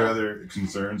 Yeah. Are there other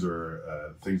concerns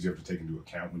or things you have to take into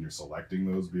account when you're selecting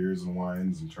those beers and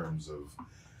wines in terms of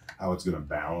how it's going to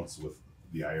balance with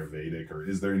the Ayurvedic, or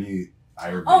is there any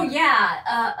Ayurvedic? Oh yeah,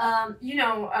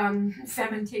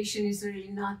 fermentation is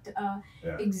really not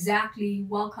exactly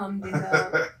welcomed in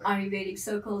the Ayurvedic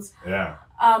circles. Yeah.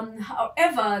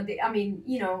 However,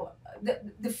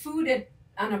 the food at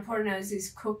Annapurna's is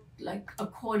cooked like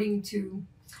according to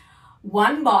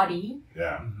one body,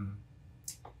 Yeah.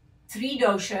 3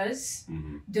 doshas.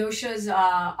 Mm-hmm. Doshas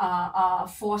are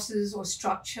forces or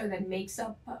structure that makes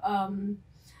up,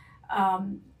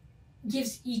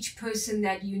 gives each person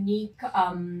that unique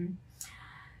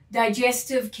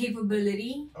digestive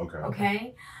capability.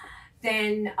 Okay.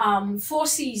 Then 4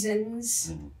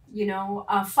 seasons,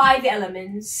 5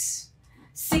 elements,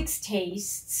 6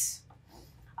 tastes,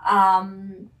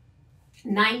 9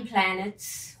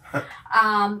 planets.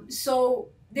 So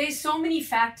there's so many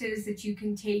factors that you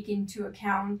can take into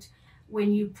account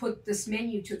when you put this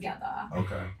menu together.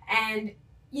 Okay. And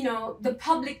the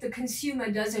public, the consumer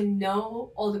doesn't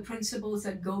know all the principles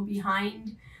that go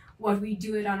behind what we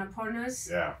do at Annapurna's.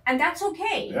 Yeah. And that's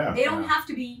okay. Yeah. They don't have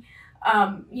to be,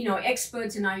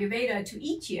 experts in Ayurveda to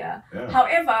eat here. Yeah.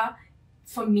 However,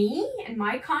 for me and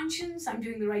my conscience, I'm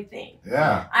doing the right thing.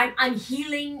 Yeah. I'm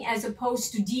healing as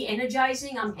opposed to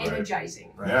de-energizing. I'm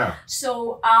energizing. Right. Yeah.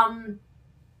 So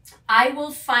I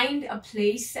will find a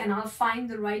place and I'll find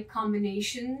the right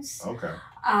combinations. Okay.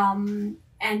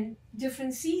 And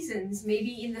different seasons.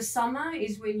 Maybe in the summer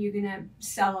is when you're gonna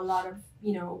sell a lot of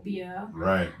beer,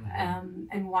 right,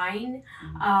 and wine.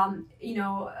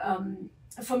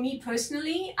 For me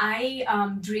personally, I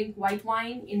drink white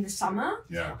wine in the summer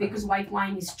because white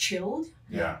wine is chilled,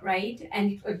 right,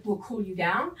 and it will cool you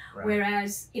down. Right.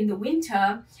 Whereas in the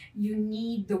winter, you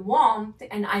need the warmth,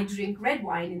 and I drink red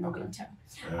wine in the winter.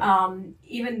 Yeah.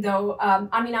 Even though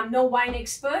I'm no wine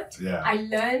expert, I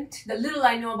learned the little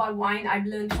I know about wine. I've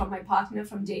learned from my partner,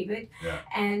 from David,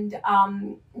 and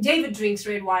David drinks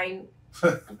red wine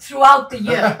throughout the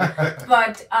year,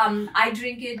 but I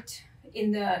drink it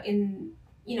in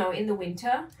the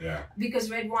winter,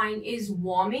 because red wine is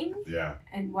warming,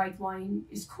 and white wine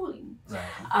is cooling.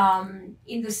 Right.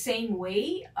 In the same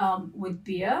way, with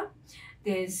beer,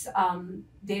 there's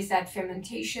that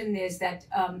fermentation. There's that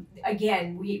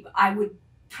again. I would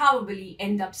probably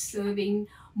end up serving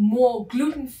more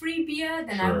gluten-free beer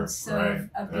than I would serve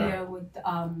a beer with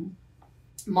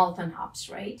malt and hops,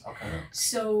 right? Okay.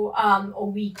 So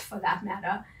or wheat for that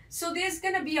matter. So there's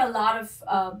going to be a lot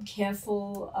of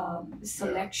careful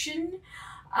selection.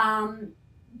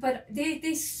 but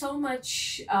there's so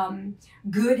much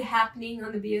good happening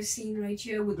on the beer scene right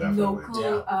here with Definitely.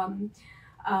 local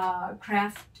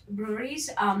craft breweries.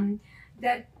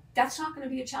 That's not going to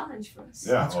be a challenge for us.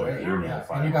 Yeah, That's oh, great. yeah, you're Yeah. gonna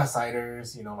find And you it. got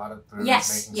ciders, you know, a lot of breweries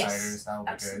Yes, making yes, ciders. That would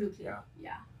be absolutely. good.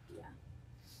 Yeah.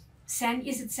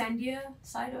 Is it Sandia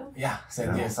cider? Yeah,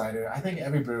 Sandia Yeah. cider. I think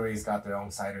every brewery's got their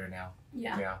own cider now.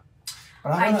 Yeah. Yeah.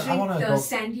 But I I drink want to the go.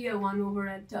 Sandia one over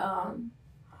at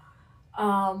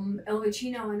El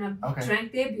Vicino, and I've Okay.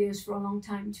 drank their beers for a long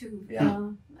time too. Yeah.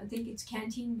 I think it's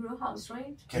Canteen Brew House,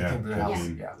 right? Kenton Yeah, Brew House.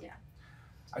 Kenton. Yeah. Yeah.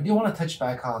 I do want to touch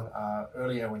back on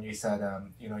earlier when you said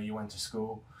you know, you went to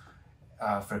school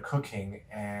for cooking,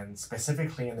 and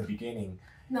specifically in the beginning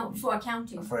No, for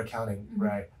accounting. for accounting, Mhm.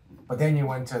 right? But then you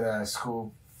went to the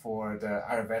school for the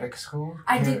Ayurvedic school.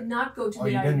 I here. did not go to Oh,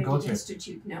 the you didn't go Ayurvedic to-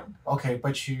 Institute, no. Okay,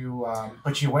 but you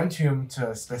went to him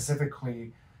to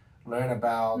specifically learn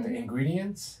about the Mhm.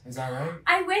 ingredients. Is that right?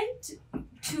 I went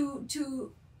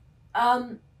to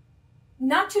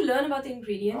not to learn about the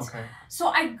ingredients. Okay. So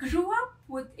I grew up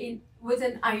with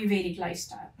an Ayurvedic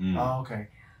lifestyle. Mm. Oh, okay.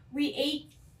 We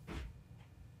ate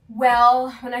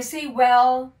well. When I say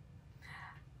well,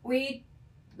 we ate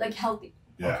like healthy.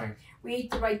 Yeah, Okay. We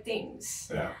ate the right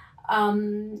things. yeah,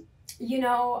 You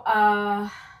know,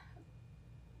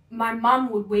 my mom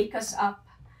would wake us up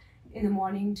in the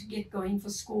morning to get going for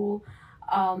school.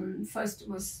 First it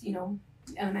was, you know,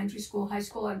 elementary school, high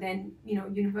school, and then, you know,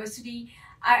 university.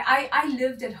 I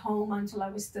lived at home until I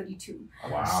was 32.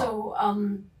 wow. So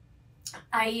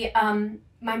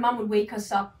my mom would wake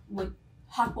us up with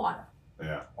hot water.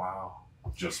 Yeah, Wow.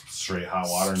 just straight hot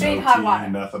water, Straight no hot tea, water.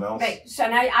 nothing else. Right. So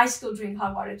and I still drink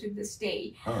hot water to this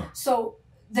day. Huh. So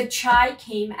the chai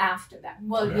came after that.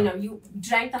 Well, Yeah. you know, you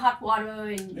drank the hot water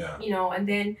and, Yeah. you know, and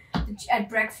then at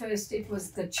breakfast it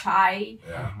was the chai,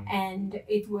 Yeah, and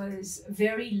it was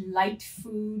very light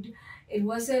food. It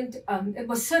wasn't, it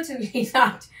was certainly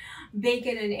not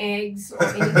bacon and eggs or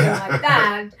anything like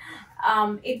that.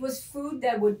 It was food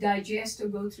that would digest or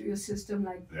go through your system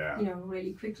like, yeah, you know,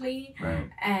 really quickly. right.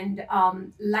 And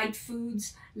light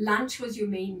foods. Lunch was your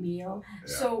main meal.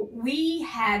 Yeah. So we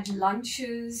had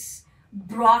lunches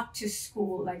brought to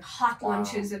school, like hot Wow.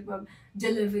 lunches that were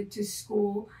delivered to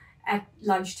school at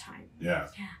lunchtime. Yeah,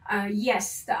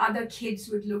 Yes, the other kids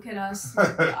would look at us,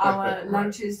 with our Right.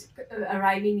 lunches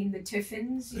arriving in the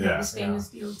tiffins, you know, Yeah. the stainless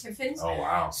steel tiffins. oh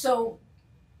wow. So,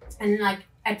 and like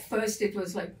at first it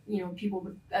was like, you know, people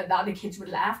would, the other kids would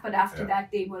laugh, but after Yeah.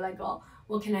 that they were like, oh,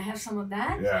 well, can I have some of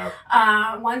that?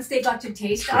 Yeah, Once they got to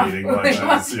taste our trading food, it lunches,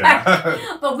 was yeah.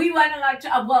 like, but we weren't allowed to,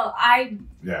 I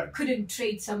Yeah, couldn't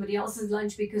trade somebody else's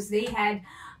lunch because they had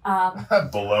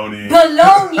bologna.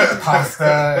 bologna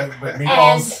Pasta with and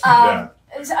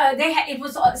meatballs. they had, it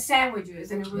was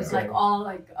sandwiches, and it was Yeah. like all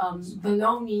like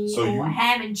bologna So or you-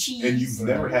 ham and cheese. And you've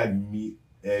never had meat,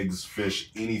 eggs,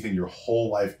 fish, anything your whole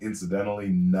life, incidentally,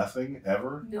 nothing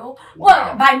ever? No. Wow.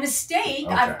 Well, by mistake,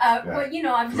 Okay, I've yeah. well, you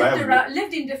know, I've 'Cause I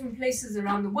lived in different places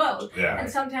around the world. Yeah, And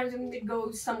sometimes when we'd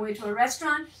go somewhere to a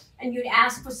restaurant and you'd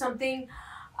ask for something,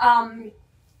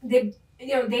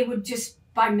 they would just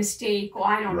by mistake, or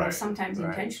I don't know, Right, sometimes right.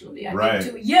 intentionally. I Right. went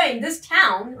to in this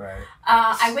town. Right.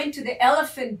 I went to the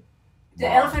elephant bar,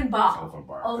 Elephant bar.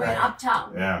 over in Right.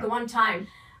 Uptown. Yeah. The one time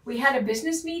we had a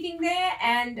business meeting there,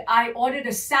 and I ordered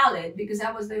a salad because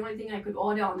that was the only thing I could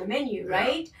order on the menu, Yeah.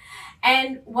 right?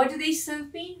 And what did they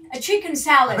serve me? A chicken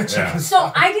salad. Yeah.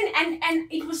 So I didn't, and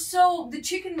it was so, the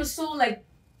chicken was so like,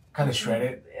 Kind of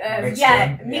shredded.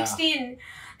 mixed in,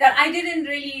 that I didn't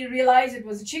really realize it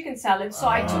was a chicken salad. So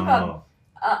I took Oh.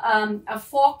 a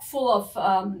fork full of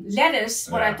lettuce,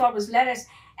 what I Yeah. thought was lettuce,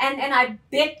 and I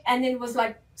bit, and then it was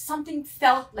like something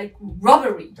felt like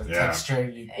rubbery. The Yeah. texture,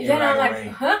 you You know, right like, away.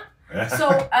 huh? Yeah. So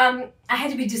I had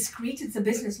to be discreet. It's a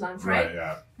business lunch, right? Right,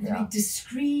 yeah. I had to be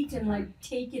discreet and like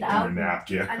take it On out. your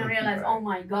napkin. And I realized, Right. oh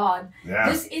my God, Yeah.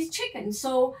 this is chicken.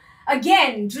 So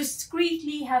again,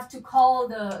 discreetly have to call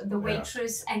the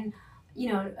waitress and, you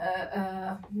know,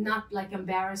 not like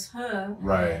embarrass her,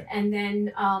 Right, and then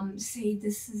say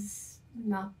this is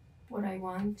not what I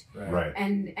want, right.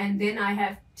 and then I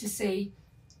have to say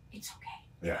it's okay.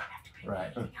 Yeah. You don't have to bring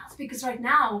Right. anything else, because right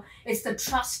now it's the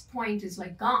trust point is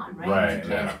like gone, right? Right, You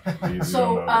can't- yeah. You So,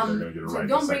 don't know if they're gonna get it so right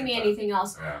don't the bring me second time. anything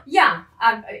else. Yeah. Yeah,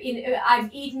 I've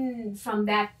eaten from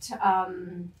that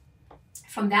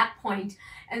point,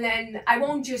 and then I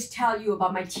won't just tell you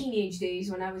about my teenage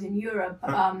days when I was in Europe.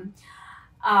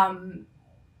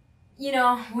 You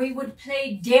know, we would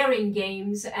play daring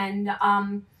games, and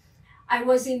I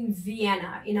was in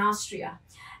Vienna, in Austria,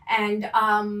 and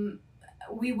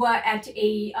we were at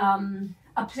a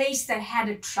place that had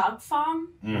a trout farm.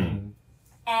 Mm.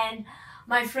 And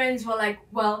my friends were like,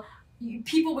 well,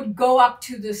 people would go up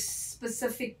to the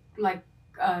specific like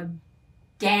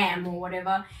dam or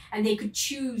whatever, and they could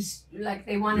choose like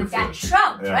they wanted that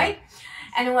trout, right?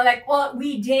 And we're like, well,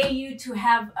 we dare you to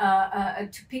have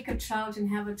to pick a trout and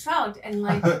have a trout, and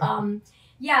like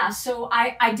yeah, so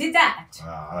I did that.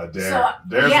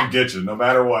 Dare can get you no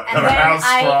matter what. And then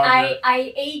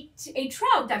I ate a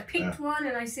trout. I picked one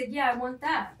and I said, yeah, I want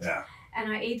that. Yeah.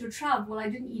 And I ate a trout. Well, I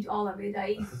didn't eat all of it. I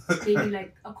ate maybe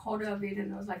like a quarter of it,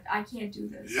 and I was like, I can't do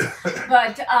this. Yeah.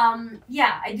 But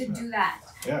yeah, I did do that.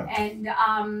 Yeah. And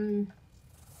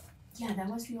yeah, that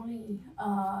was the only.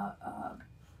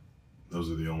 Those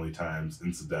are the only times,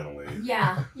 incidentally.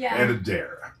 Yeah. And a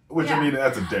dare. Which, I mean,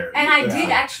 that's a dare. And I did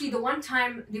actually, the one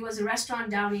time, there was a restaurant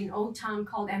down in Old Town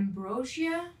called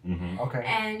Ambrosia. Mm-hmm. Okay.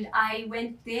 And I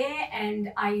went there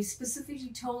and I specifically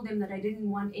told them that I didn't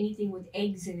want anything with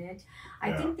eggs in it.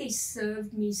 I think they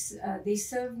served me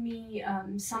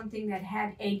something that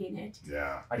had egg in it.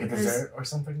 Yeah. Like a dessert or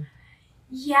something?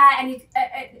 Yeah, and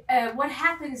what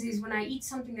happens is when I eat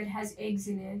something that has eggs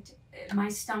in it, my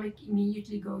stomach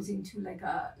immediately goes into like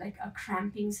a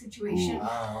cramping situation.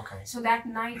 Oh, okay. So that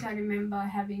night I remember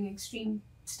having extreme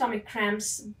stomach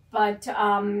cramps, but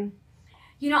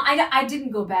you know, I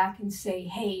didn't go back and say,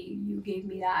 hey, you gave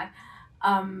me that.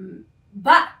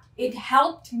 But it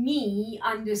helped me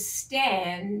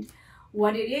understand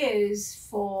what it is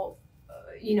for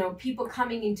you know, people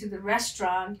coming into the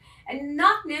restaurant and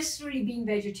not necessarily being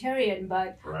vegetarian,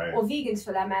 but or vegans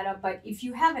for that matter. But if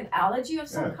you have an allergy of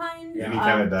some kind, any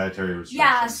kind of dietary restriction.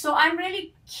 Yeah, so I'm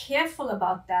really careful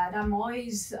about that. I'm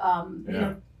always, you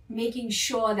know, making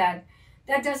sure that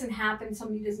doesn't happen.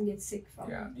 Somebody doesn't get sick from.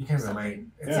 Yeah, you can relate.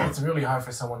 It's really hard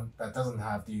for someone that doesn't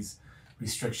have these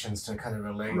restrictions to kind of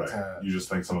relate to. You just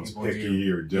think someone's picky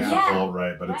or difficult,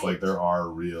 right? But it's like there are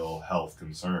real health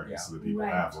concerns that people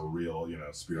have, or real, you know,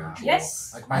 spiritual.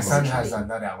 Yes. Like my son has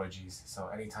nut allergies, so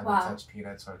anytime he touches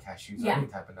peanuts or cashews or any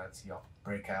type of nuts, he'll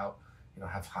break out, you know,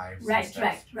 have hives. Right.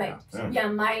 Yeah,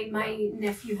 my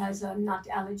nephew has a nut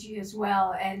allergy as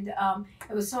well, and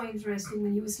it was so interesting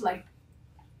when he was like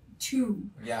 2.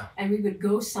 Yeah. And we would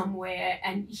go somewhere,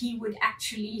 and he would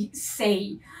actually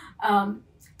say,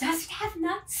 does it have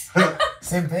nuts?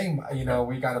 Same thing. You know,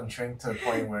 we got him trained to the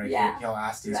point where he'll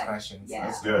ask these questions. Yeah.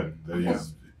 That's good that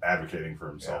he's advocating for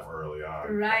himself early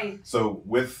on. Right. So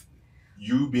with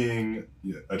you being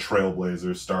a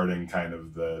trailblazer, starting kind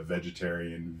of the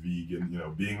vegetarian, vegan, you know,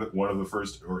 being one of the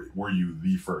first, or were you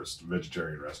the first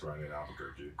vegetarian restaurant in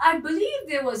Albuquerque? I believe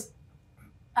there was,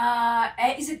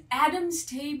 is it Adam's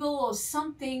Table or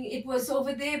something? It was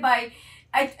over there by,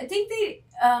 I think they,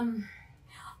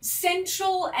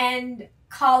 Central and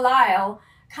Carlisle,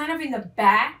 kind of in the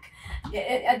back.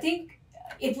 I think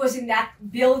it was in that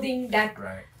building that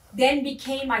then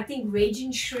became, I think,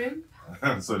 Raging Shrimp.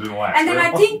 So it didn't last. And then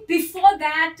I think before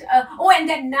that, and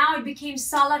then now it became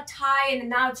Sala Thai, and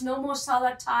now it's no more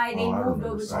Sala Thai. They moved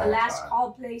over to the Last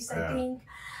Call place, I think.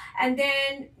 And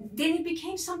then it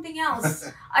became something else.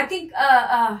 I think,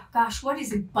 gosh, what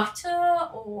is it? Butter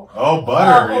or? Oh,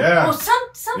 butter, Or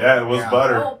some. Yeah, it was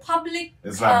butter. Or Public.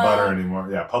 It's not butter anymore.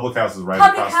 Yeah, Public House is right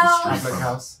across the street Public from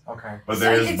House. Okay. But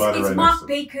there is butter it's right Mark next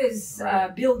Baker's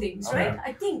buildings, right?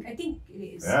 I think it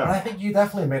is. Yeah. But I think you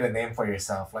definitely made a name for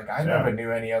yourself. Like I never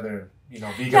knew any other, you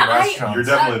know, vegan restaurants. You're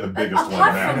definitely the biggest one now.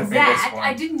 Apart from that,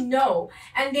 I didn't know.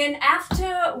 And then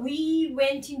after we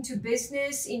went into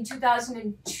business in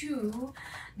 2002,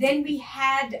 then we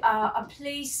had a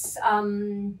place,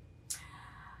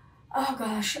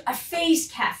 a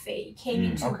Face Cafe came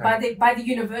into by the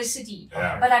university.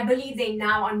 Yeah. But I believe they're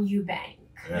now on Eubank.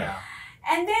 Yeah.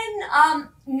 And then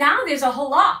now there's a whole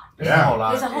lot. There's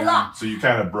a whole lot. So you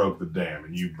kind of broke the dam,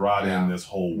 and you brought in this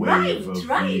whole wave of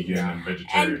vegan and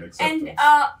vegetarian acceptance. And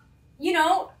you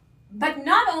know, but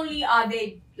not only are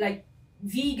they like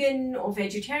vegan or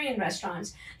vegetarian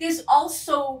restaurants, there's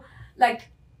also like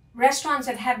restaurants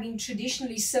that have been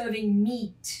traditionally serving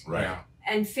meat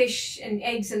and fish and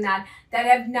eggs and that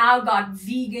have now got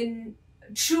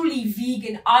truly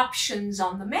vegan options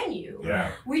on the menu,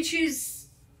 which is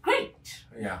great.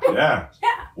 Yeah.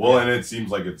 Well, and it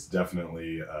seems like it's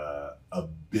definitely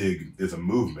it's a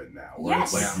movement now. Where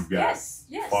it's like you've got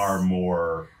far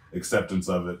more acceptance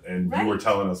of it. And you were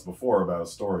telling us before about a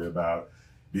story about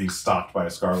being stalked by a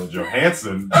Scarlett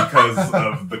Johansson because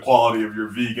of the quality of your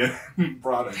vegan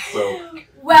products. So,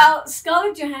 well,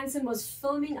 Scarlett Johansson was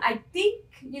filming. I think,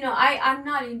 you know, I'm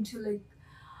not into like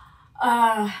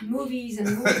movies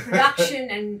and movie production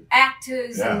and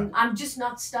actors, and I'm just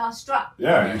not starstruck.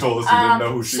 Yeah, you told us you didn't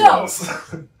know who she was.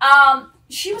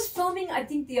 She was filming, I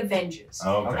think, The Avengers.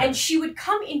 Okay. And she would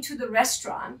come into the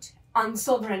restaurant on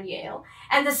Silver and Yale,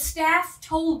 and the staff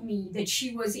told me that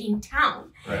she was in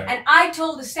town. Right. And I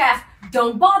told the staff,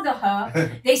 don't bother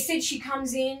her. They said she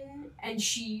comes in and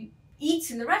she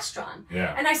eats in the restaurant.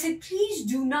 Yeah. And I said, please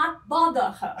do not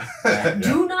bother her. Yeah.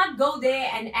 Do not go there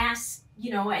and ask,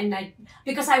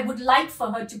 because I would like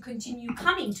for her to continue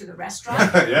coming to the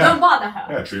restaurant. Yeah. Don't bother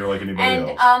her. Yeah, treat her like anybody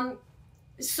And else.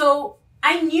 so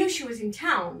I knew she was in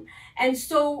town. And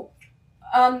so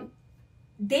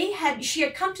she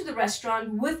had come to the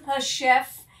restaurant with her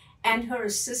chef and her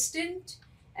assistant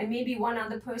and maybe one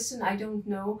other person, I don't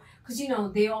know. Because,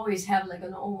 they always have like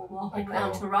a whole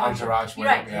entourage.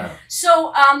 Right. Yeah.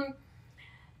 So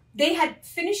they had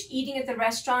finished eating at the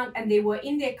restaurant and they were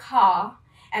in their car.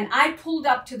 And I pulled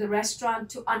up to the restaurant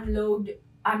to unload.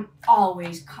 I'm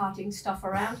always carting stuff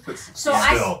around. So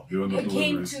I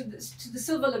came to the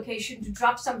Silver location to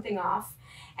drop something off.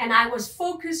 And I was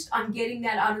focused on getting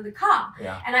that out of the car.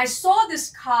 Yeah. And I saw this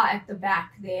car at the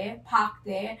back there, parked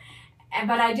there.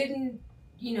 But I didn't,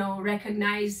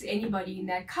 recognize anybody in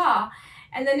that car.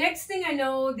 And the next thing I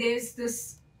know, there's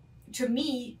this, to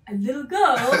me, a little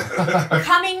girl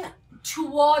coming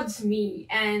towards me.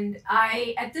 And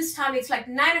at this time, it's like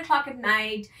 9:00 at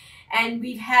night. And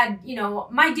we've had,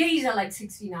 my days are like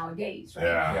 16-hour days, right?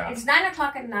 Yeah. It's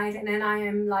 9:00 at night, and then I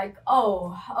am like,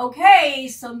 oh, okay,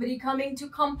 somebody coming to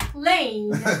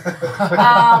complain.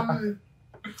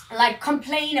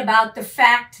 Complain about the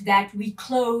fact that we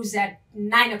close at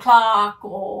 9:00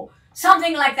 or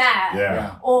something like that.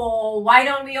 Yeah. Or why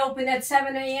don't we open at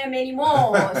 7 a.m.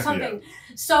 anymore or something.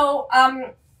 So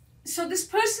this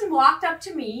person walked up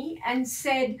to me and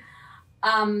said,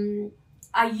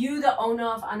 are you the owner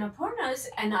of Annapurna's?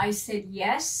 And I said,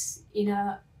 yes,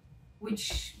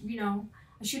 which,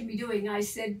 I shouldn't be doing. I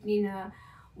said in a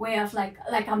way of like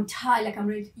I'm tired, like I'm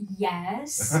ready.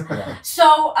 Yes. Yeah.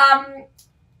 So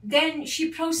then she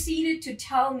proceeded to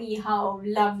tell me how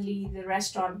lovely the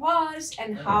restaurant was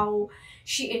and how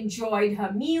she enjoyed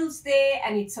her meals there.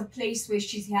 And it's a place where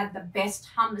she's had the best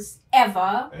hummus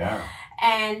ever. Yeah.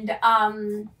 And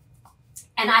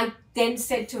I then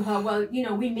said to her, well,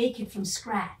 we make it from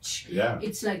scratch. Yeah.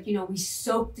 It's like, we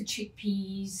soak the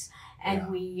chickpeas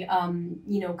and we,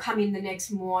 come in the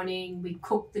next morning, we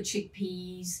cook the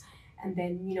chickpeas and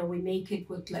then, we make it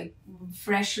with like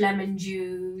fresh lemon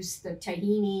juice, the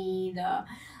tahini, the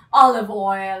olive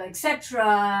oil,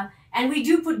 etc. And we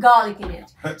do put garlic in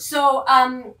it. So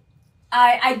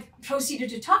I proceeded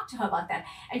to talk to her about that.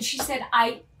 And she said,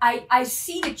 I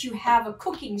see that you have a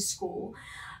cooking school.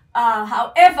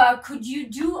 However, could you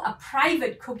do a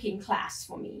private cooking class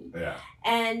for me? Yeah.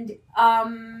 And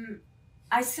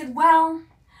I said, well,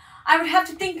 I would have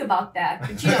to think about that.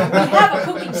 But, we have a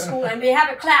cooking school and we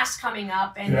have a class coming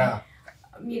up. And,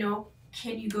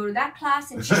 can you go to that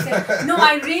class? And she said, no,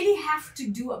 I really have to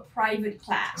do a private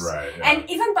class. Right. Yeah. And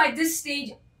even by this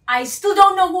stage, I still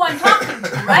don't know who I'm talking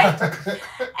to, right?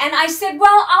 And I said,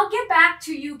 well, I'll get back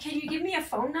to you. Can you give me a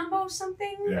phone number or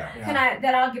something? Yeah.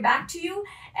 That I'll get back to you?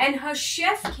 And her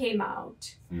chef came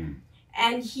out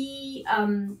and he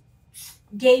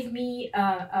gave me,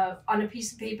 on a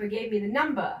piece of paper, gave me the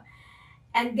number.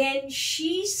 And then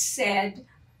she said,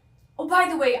 oh, by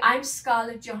the way, I'm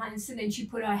Scarlett Johansson, and she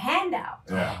put her hand out.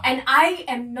 Yeah. And I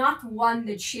am not one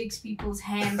that shakes people's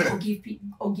hands or give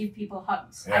people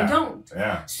hugs. Yeah. I don't.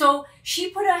 Yeah. So she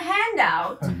put her hand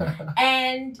out,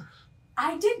 and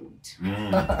I didn't.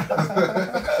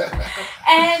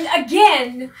 And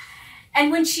again, and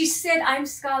when she said, I'm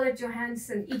Scarlett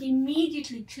Johansson, it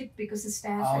immediately clicked because the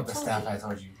staff had told me. I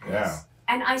told you. Yeah.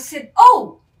 And I said,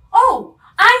 oh,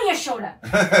 I'm Yashoda.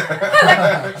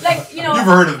 You've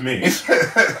heard of me.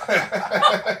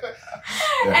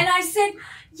 And I said,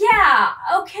 yeah,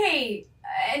 okay.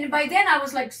 And by then I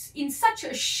was like in such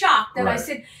a shock that I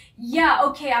said, yeah,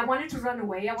 okay, I wanted to run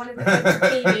away. I wanted to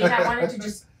cave in. I wanted to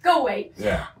just go away.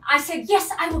 Yeah. I said,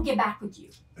 yes, I will get back with you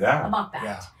about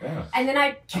that. Yeah. And then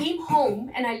I came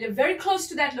home, and I live very close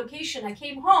to that location. I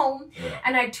came home,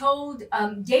 and I told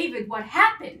David what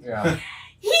happened. Yeah.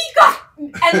 He got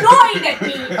annoyed at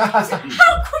me. He said,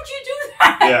 how could you do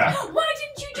that? Yeah. Why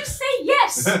didn't you just say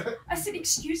yes? I said,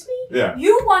 excuse me? Yeah.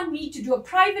 You want me to do a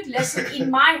private lesson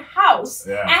in my house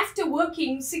after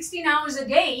working 16 hours a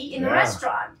day in a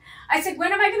restaurant? I said,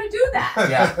 when am I going to do that?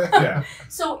 Yeah.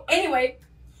 So anyway,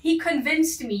 he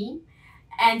convinced me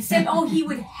and said, oh, he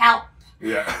would help.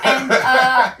 Yeah.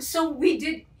 And so we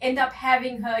did end up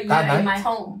having her here in my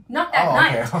home. Not that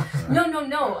night. Okay.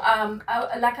 No.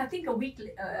 I think a week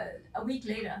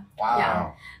later. Wow.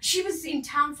 Yeah. She was in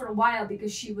town for a while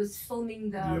because she was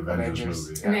filming the Avengers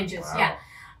movie. Avengers. Wow.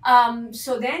 Yeah.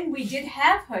 So then we did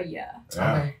have her here.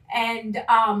 Yeah. And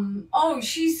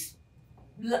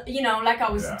you know, like I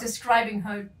was Yeah. describing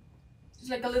her, she's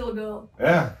like a little girl.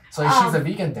 Yeah. So she's a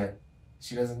vegan then.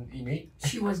 She doesn't eat meat.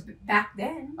 She was back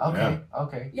then. Okay.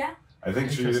 Okay. I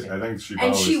think she Interesting. probably And she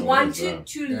still is, wanted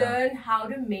to Yeah. learn how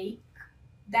to make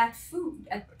that food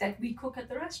that we cook at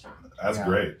the restaurant. That's Yeah.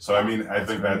 great. So I mean, I That's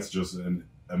think great. that's just an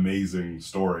amazing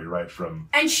story, right? From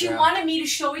And she Yeah. wanted me to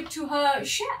show it to her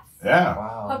chef, yeah, her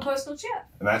Wow. personal chef.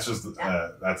 and that's just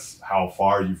that's how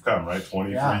far you've come, right?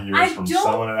 23 Yeah. years I from don't-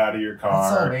 selling it out of your That's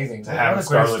so car amazing. to What have a great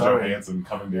Scarlett story. Johansson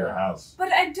coming to your Yeah. house.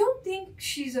 But I don't think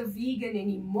she's a vegan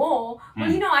anymore. Well,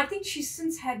 Hmm. you know, I think she's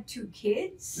since had 2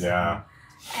 kids. Yeah,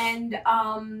 And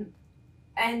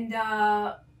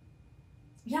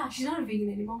yeah, she's not a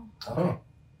vegan anymore. Okay.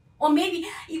 Or maybe,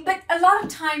 but a lot of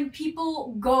time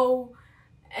people go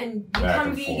and Back become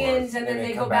and vegans forth. and then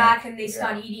they come go back back. and they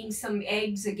start eating some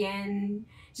eggs again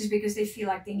just because they feel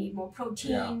like they need more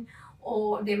protein. Yeah.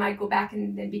 Or they might go back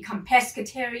and then become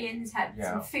pescatarians, have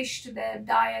Yeah. some fish to their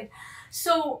diet.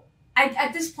 So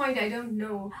at this point, I don't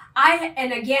know.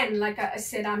 And again, like I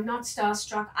said, I'm not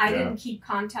starstruck. I Yeah. didn't keep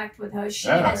contact with her. She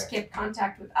Yeah. has kept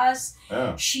contact with us.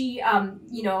 yeah. She,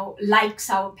 you know, likes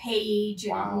our page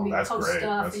and Wow, we that's post great.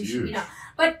 stuff. That's and huge. She, you know,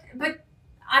 but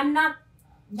I'm not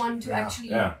one to Yeah. actually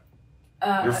Yeah.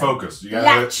 You're focused. You gotta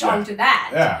latch yeah. onto that.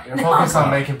 Yeah. You're No. focused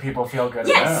on making people feel good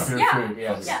Yes, through yeah, food.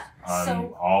 Yes. yeah. On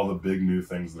So- all the big new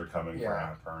things that are coming for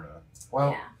Yeah. Annapurna.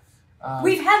 Well, Yeah.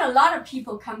 We've had a lot of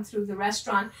people come through the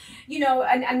restaurant. You know,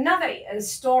 and another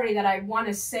story that I want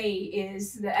to say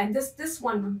is, and this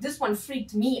one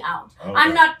freaked me out. Okay.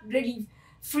 I'm not really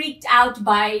freaked out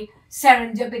by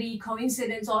serendipity,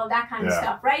 coincidence, all of that kind of Yeah.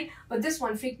 stuff, right? But this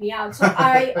one freaked me out. So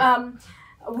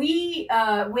we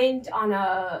went on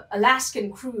a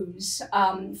Alaskan cruise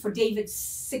for David's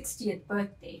 60th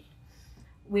birthday,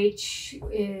 which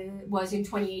was in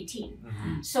 2018.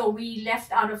 mhm. So we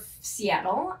left out of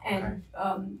Seattle and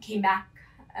came back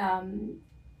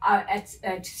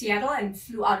to Seattle and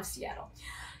flew out of Seattle.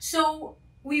 So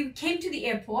we came to the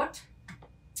airport,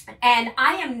 and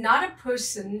I am not a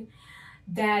person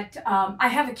that I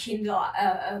have a Kindle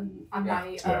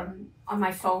on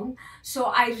my phone, so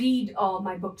I read all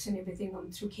my books and everything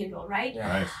through Kindle, right? Yeah.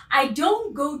 Nice. I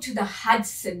don't go to the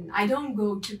Hudson. I don't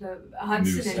go to the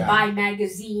Hudson and Newsstand. buy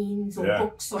magazines or Yeah.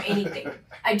 books or anything.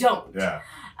 I don't. Yeah.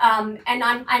 And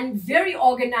I'm very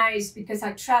organized because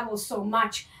I travel so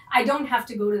much. I don't have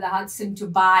to go to the Hudson to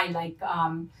buy like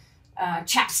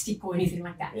chapstick or anything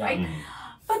like that, Yeah. right? Mhm.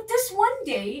 But this one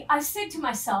day, I said to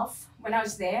myself when I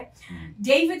was there, Mhm.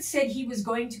 David said he was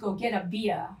going to go get a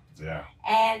beer. Yeah.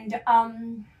 And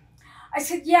I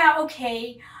said, yeah,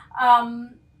 okay.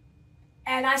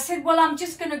 And I said, well, I'm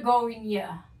just going to go in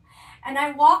here. And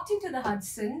I walked into the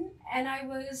Hudson, and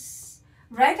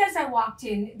right as I walked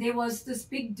in, there was this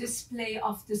big display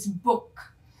of this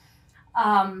book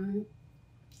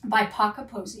by Parker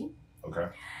Posey. Okay.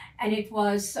 And it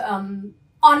was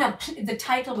the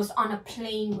title was On a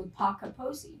Plane with Parker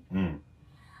Posey. Mm.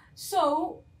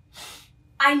 So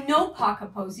I know Parker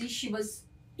Posey. She was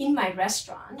in my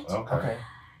restaurant. Okay. Okay.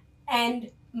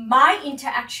 And my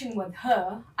interaction with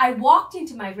her, I walked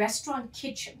into my restaurant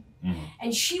kitchen, Mhm.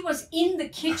 and she was in the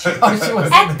kitchen Oh, she was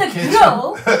at in the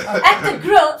kitchen.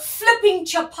 grill flipping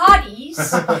chapatis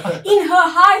in her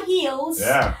high heels.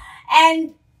 Yeah.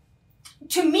 And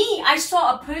to me, I saw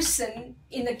a person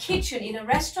in the kitchen, in a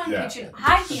restaurant Yeah. kitchen,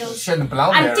 high heels. Shouldn't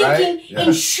belong I'm there, thinking right? Yeah.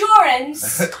 insurance.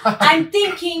 I'm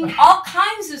thinking all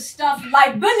kinds of stuff,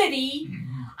 liability.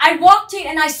 I walked in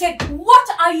and I said, what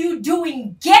are you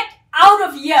doing? Get out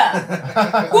of here.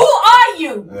 Who are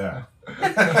you? Yeah.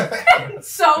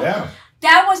 So Yeah.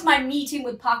 that was my meeting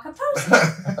with Parker Posey.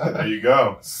 There you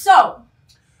go. So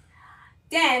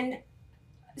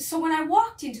when I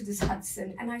walked into this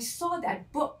Hudson and I saw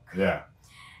that book, Yeah.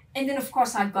 and then of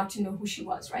course I got to know who she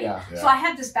was, right? Yeah. So I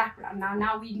had this background.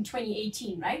 Now we in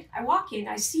 2018, right? I walk in,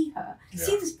 I see her,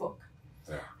 see this book.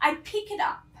 Yeah. I pick it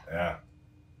up Yeah.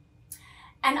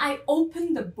 and I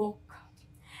open the book.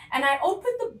 And I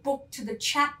open the book to the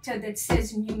chapter that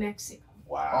says New Mexico.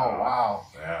 Wow. Oh, wow.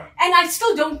 Yeah. And I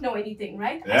still don't know anything,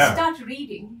 right? Yeah. I start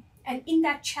reading. And in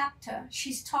that chapter,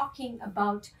 she's talking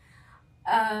about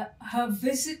her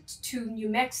visit to New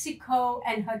Mexico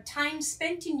and her time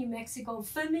spent in New Mexico,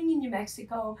 filming in New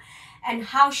Mexico, and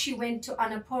how she went to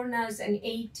Annapurna's and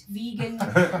ate vegan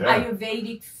Yeah.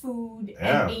 Ayurvedic food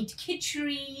Yeah. and ate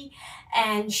khichdi.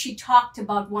 And she talked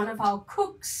about one of our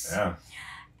cooks Yeah.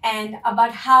 and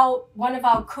about how one of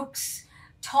our cooks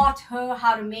taught her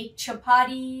how to make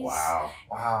chapatis. Wow.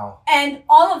 Wow. And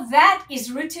all of that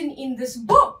is written in this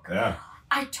book. Yeah.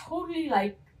 I totally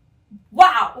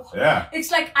wow. Yeah.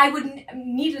 It's like I would,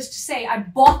 needless to say, I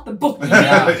bought the book.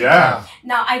 Yeah.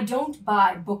 Now, I don't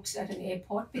buy books at an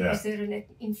airport because they're an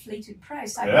inflated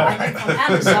price. I Yeah. buy them from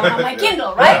Amazon on my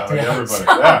Kindle, right? Yeah, like everybody.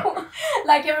 So,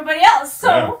 like everybody else.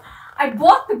 So I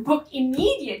bought the book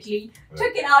immediately,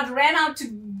 took it out, ran out to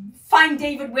find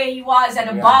David where he was at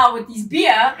a bar with his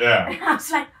beer. Yeah. And I was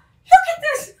like, look at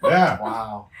this. Yeah.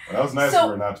 Wow. Well, that was nice of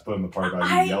her not to put in the part about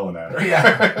you yelling at her.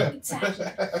 Yeah. Exactly.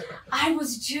 I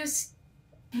was just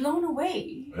blown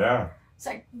away. Yeah. It's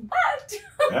like, what?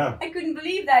 Yeah. I couldn't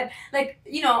believe that. Like,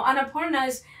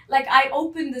 Annapurna's, like, I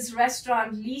opened this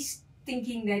restaurant least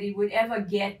thinking that it would ever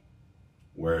get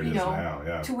Where it is now,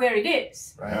 yeah. to where it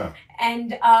is. Right. Yeah.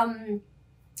 And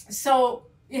so,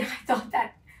 I thought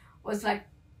that was like,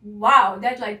 wow,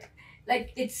 that like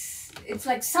it's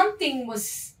like something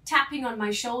was tapping on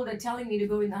my shoulder telling me to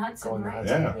go in the Hudson, right?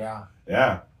 Yeah.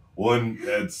 Yeah. Well, and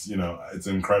it's, it's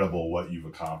incredible what you've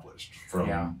accomplished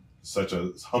from such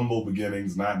a humble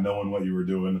beginnings, not knowing what you were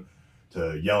doing,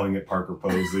 to yelling at Parker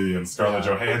Posey and Scarlett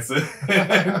Johansson.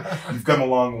 You've come a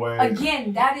long way.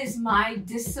 Again, that is my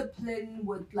discipline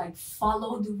with like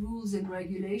follow the rules and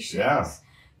regulations. Yeah.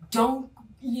 Don't,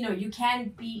 you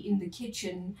can't be in the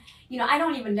kitchen. I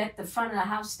don't even let the front of the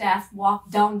house staff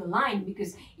walk down the line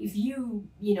because if you,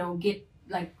 get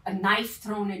like a knife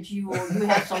thrown at you or you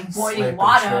have some boiling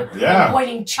water, or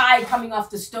boiling chai coming off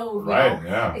the stove,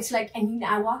 it's like, and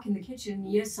I walk in the kitchen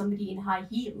and here's somebody in high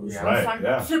heels in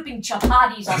front flipping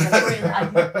chapatis on the grill. Are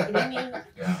you kidding me?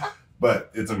 Yeah.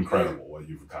 But it's incredible what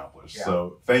you've accomplished. Yeah.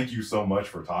 So thank you so much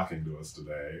for talking to us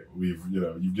today.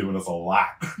 You've given us a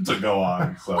lot to go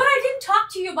on. So. But I didn't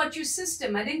talk to you about your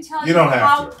system. I didn't tell you don't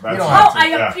have to. How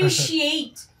I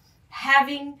appreciate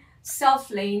having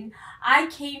Self-Lane. I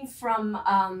came from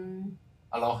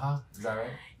Aloha, is that right?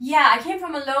 Yeah, I came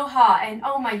from Aloha, and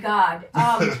oh my God,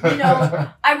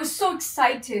 I was so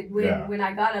excited when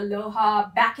I got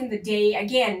Aloha back in the day.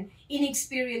 Again,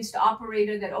 inexperienced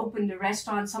operator that opened a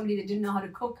restaurant, somebody that didn't know how to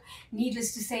cook.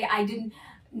 Needless to say, I didn't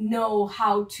know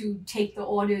how to take the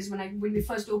orders. When we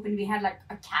first opened, we had like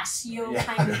a Casio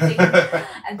kind of thing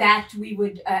that we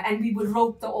would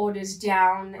wrote the orders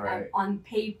down on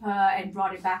paper and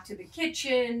brought it back to the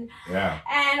kitchen. Yeah.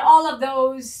 And all of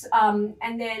those,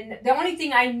 and then the only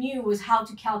thing I knew was how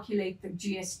to calculate the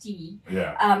GST.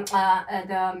 Yeah.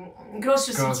 The gross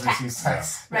receipts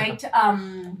tax. Right.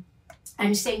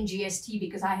 I'm saying GST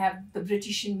because I have the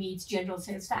British and Meats General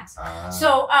Sales Tax.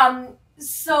 So,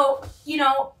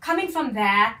 coming from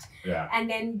that and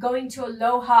then going to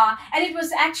Aloha, and it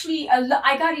was actually,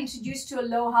 I got introduced to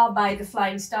Aloha by the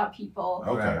Flying Star people.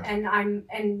 Okay. And I'm,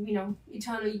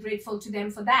 eternally grateful to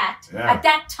them for that at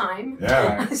that time.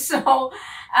 Yeah. So,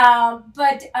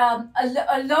 but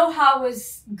Aloha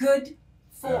was good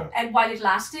and while it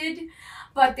lasted.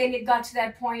 But then it got to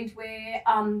that point where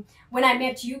when I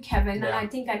met you, Kevin, and I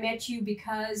think I met you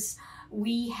because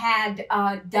we had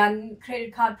done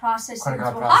credit card processing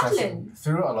through Heartland.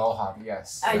 Through Aloha,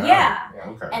 yes.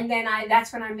 Okay. And then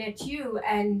that's when I met you,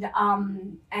 and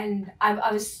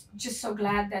I was just so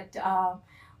glad that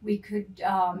we could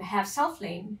have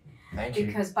Self-Lane. Thank you.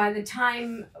 Because by the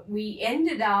time we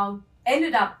ended up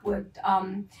with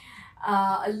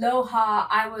Aloha,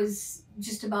 I was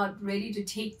just about ready to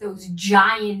take those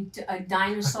giant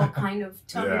dinosaur kind of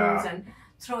terminals and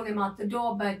throw them out the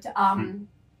door. But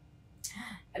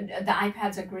the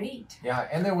iPads are great. Yeah,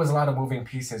 and there was a lot of moving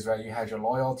pieces, right? You had your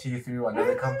loyalty through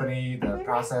another company, the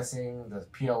processing, the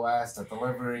POS, the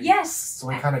delivery. Yes. So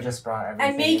we kind of just brought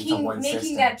everything into one system.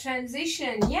 Making that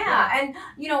transition. Yeah. And,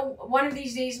 one of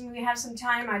these days when we have some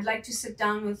time, I'd like to sit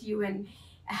down with you and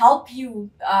help you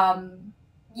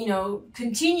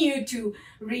continue to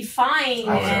refine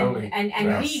and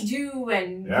redo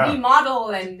and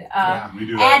remodel and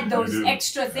add those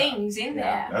extra things in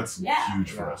there. That's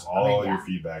huge for us. All your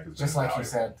feedback is just like you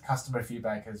said, customer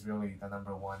feedback is really the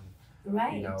number one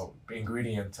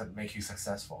ingredient to make you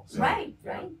successful. So, right.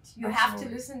 You have to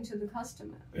listen to the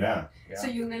customer. Yeah. So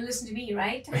you're going to listen to me,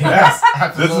 right? Yes.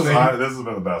 This has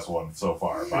been the best one so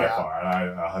far, by far.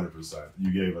 And 100%.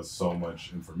 You gave us so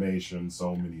much information,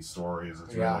 so many stories.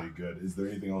 It's really good. Is there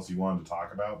anything else you wanted to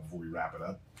talk about before we wrap it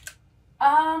up?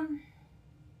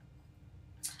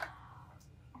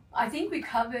 I think we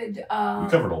covered... we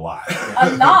covered a lot.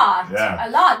 A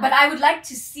lot. But I would like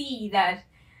to see that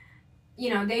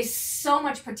there's so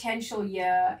much potential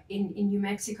here in New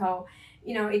Mexico.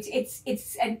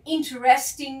 It's an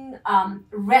interesting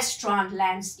restaurant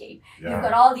landscape. Yeah. You've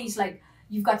got all these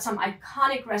you've got some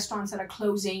iconic restaurants that are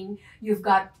closing. You've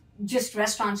got just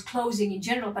restaurants closing in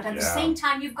general, but at the same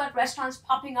time, you've got restaurants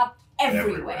popping up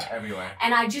everywhere. Everywhere.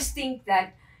 And I just think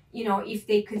that if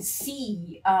they could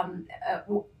see,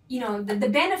 the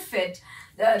benefit,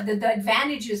 the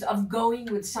advantages of going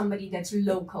with somebody that's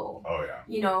local. Oh yeah.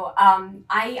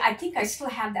 I think I still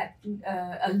have that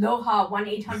Aloha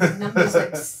 1-800 numbers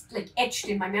that's like etched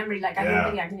in my memory. Like I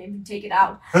don't think I can even take it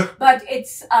out. But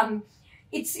it's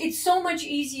so much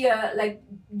easier, like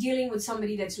dealing with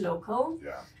somebody that's local.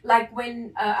 Yeah. Like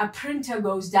when a printer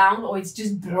goes down or it's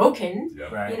just broken,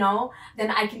 Right.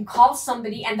 then I can call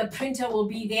somebody and the printer will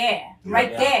be there,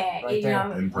 right there, Right there.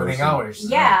 In Within person. hours.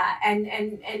 Yeah,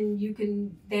 and you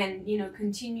can then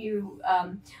continue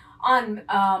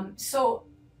on. So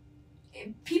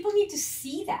people need to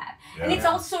see that, and it's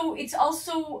also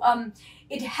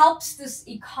it helps this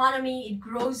economy. It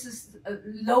grows this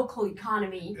local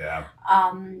economy. Yeah.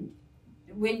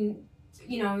 When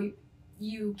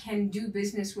you can do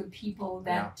business with people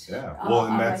that Well,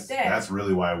 and are right there. that's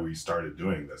really why we started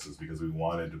doing this, is because we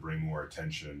wanted to bring more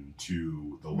attention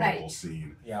to the local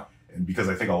scene. Yeah. And because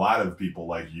I think a lot of people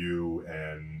like you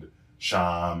and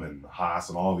Sham and Haas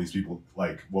and all of these people,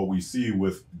 like what we see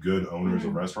with good owners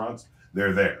of restaurants,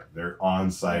 they're there. They're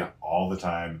on site all the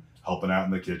time, helping out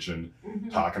in the kitchen,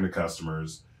 talking to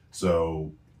customers.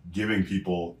 So giving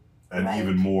people an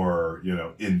even more,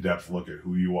 in-depth look at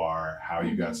who you are, how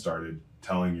you got started,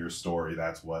 telling your story.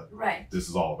 That's what this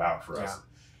is all about for us,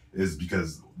 is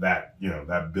because that,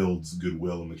 that builds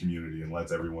goodwill in the community and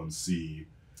lets everyone see,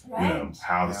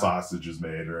 how the sausage is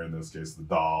made, or in this case, the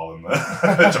dal and the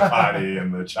chapati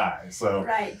and the chai. So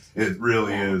it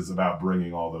really is about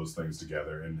bringing all those things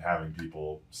together and having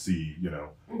people see,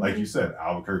 like you said,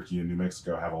 Albuquerque and New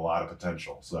Mexico have a lot of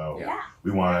potential. So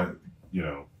we want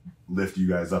to, lift you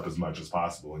guys up as much as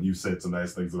possible. And you said some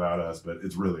nice things about us, but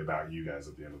it's really about you guys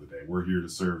at the end of the day. We're here to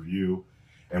serve you,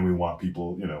 and we want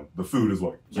people, the food is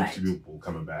what keeps people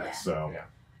coming back. So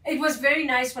it was very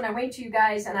nice when I went to you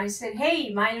guys and I said,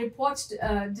 hey, my reports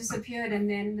disappeared, and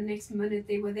then the next minute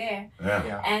they were there.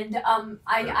 And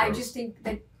I just think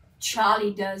that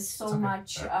Charlie does so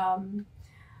much,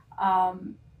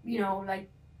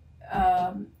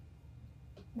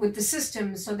 with the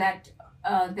system, so that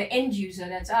the end user,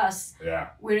 that's us,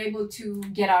 we're able to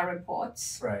get our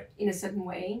reports in a certain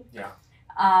way.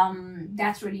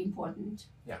 That's really important.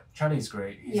 Charlie's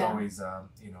great. He's always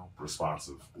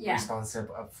responsive. Responsive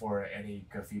up for any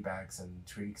good feedbacks and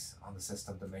tweaks on the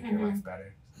system to make your life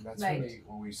better. And that's really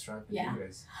what we strive to do,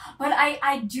 guys. But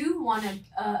I do want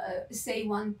to say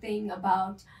one thing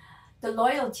about the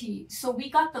loyalty. So we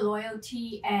got the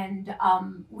loyalty, and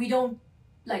we don't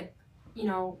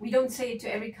we don't say it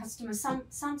to every customer.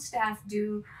 Some staff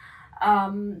do,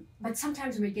 but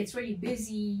sometimes when it gets really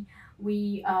busy,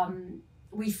 we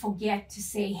forget to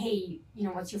say, hey,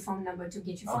 what's your phone number, to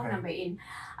get your phone number in.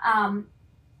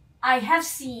 I have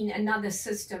seen another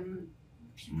system.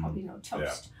 You probably know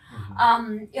Toast.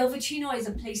 Il Vicino is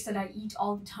a place that I eat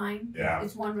all the time.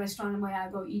 It's one restaurant where I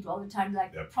go eat all the time.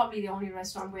 Probably the only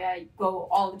restaurant where I go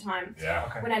all the time.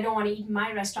 When I don't want to eat in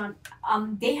my restaurant.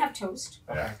 They have Toast.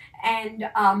 And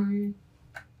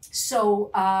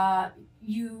so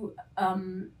you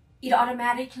it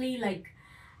automatically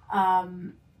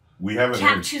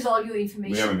captures all your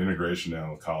information. We have an integration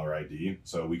now with caller ID,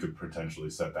 so we could potentially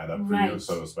set that up for you.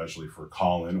 So especially for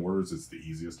call-in orders, it's the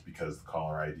easiest because the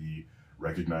caller ID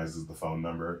recognizes the phone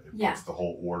number. It puts the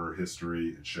whole order history.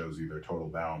 It shows you their total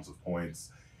balance of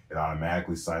points. It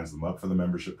automatically signs them up for the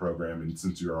membership program. And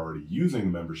since you're already using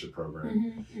the membership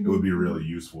program, it would be really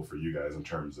useful for you guys in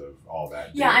terms of all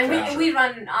that. And we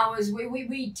run ours.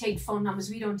 We take phone numbers.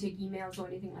 We don't take emails or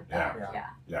anything like that.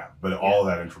 But all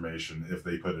that information, if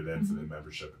they put it in for the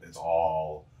membership, it's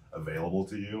all available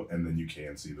to you, and then you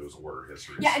can see those order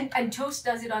histories. And Toast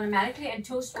does it automatically, and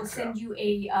Toast will send you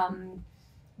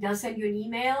they'll send you an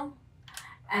email,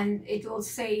 and it will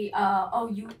say,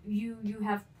 you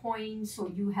have points, or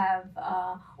you have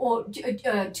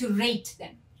to rate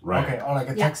them. Okay, or like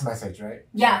a text message, right?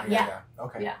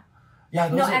 Okay.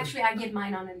 No, actually, I get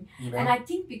mine on an email, and I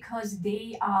think because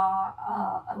they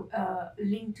are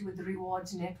linked with the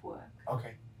Rewards Network.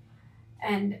 Okay.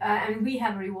 And we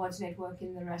have a rewards network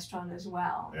in the restaurant as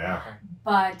well. Okay.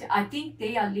 But I think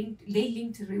they are linked. They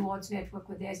link to the rewards network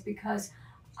with theirs, because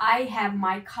I have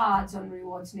my cards on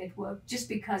Rewards Network just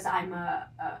because I'm a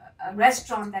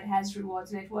restaurant that has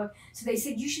Rewards Network. So they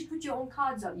said, you should put your own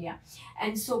cards on here.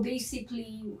 And so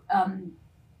basically,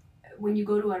 when you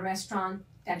go to a restaurant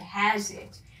that has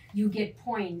it, you get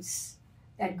points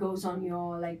that goes on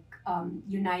your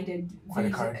United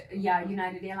Visa,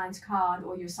 United Airlines card,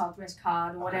 or your Southwest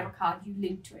card, or whatever card you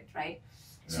link to it, right?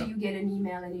 So you get an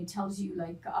email and it tells you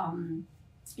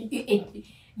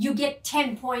you get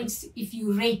 10 points if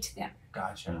you rate them.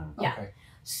 Gotcha. Okay.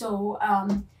 So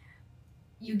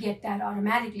you get that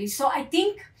automatically. So I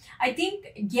think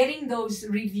getting those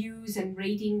reviews and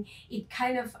rating, it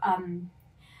kind of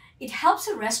it helps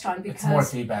a restaurant because it's more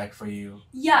feedback for you.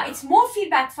 Yeah, it's more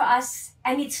feedback for us,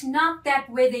 and it's not that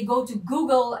where they go to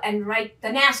Google and write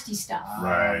the nasty stuff.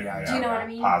 Right. Yeah, Do you know what I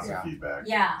mean? Positive feedback.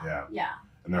 Yeah.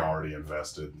 And they're already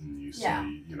invested, and you see,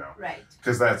 Right.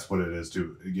 because that's what it is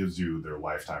too. It gives you their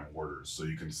lifetime orders, so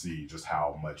you can see just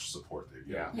how much support they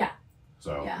give. Yeah.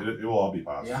 So Yeah. it will all be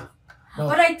positive. Yeah. No.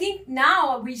 But I think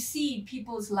now we see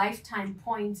people's lifetime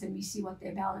points and we see what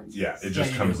their balance Yeah, is. it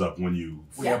just comes up when you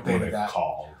We updated that.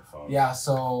 call the phone. Yeah,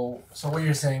 so what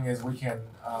you're saying is we can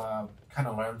kind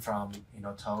of learn from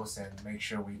Toast and make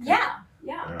sure we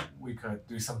could, we could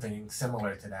do something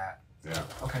similar to that. Yeah.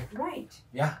 Okay. Right.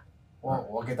 Yeah. Well,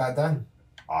 we'll get that done.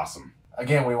 Awesome.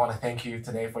 Again, we want to thank you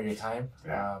today for your time.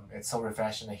 Yeah. It's so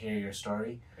refreshing to hear your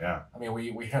story. Yeah. I mean,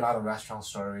 we hear a lot of restaurant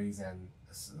stories, and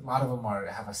a lot of them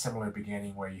have a similar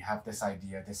beginning where you have this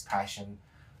idea, this passion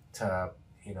to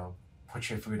put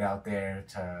your food out there,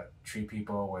 to treat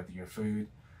people with your food.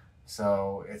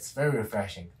 So it's very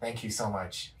refreshing. Thank you so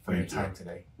much for your time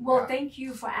today. Well, thank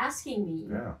you for asking me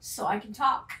so I can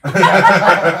talk. And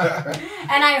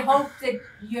I hope that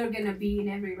you're going to be in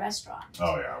every restaurant.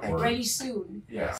 Oh, yeah. Really soon. Yes.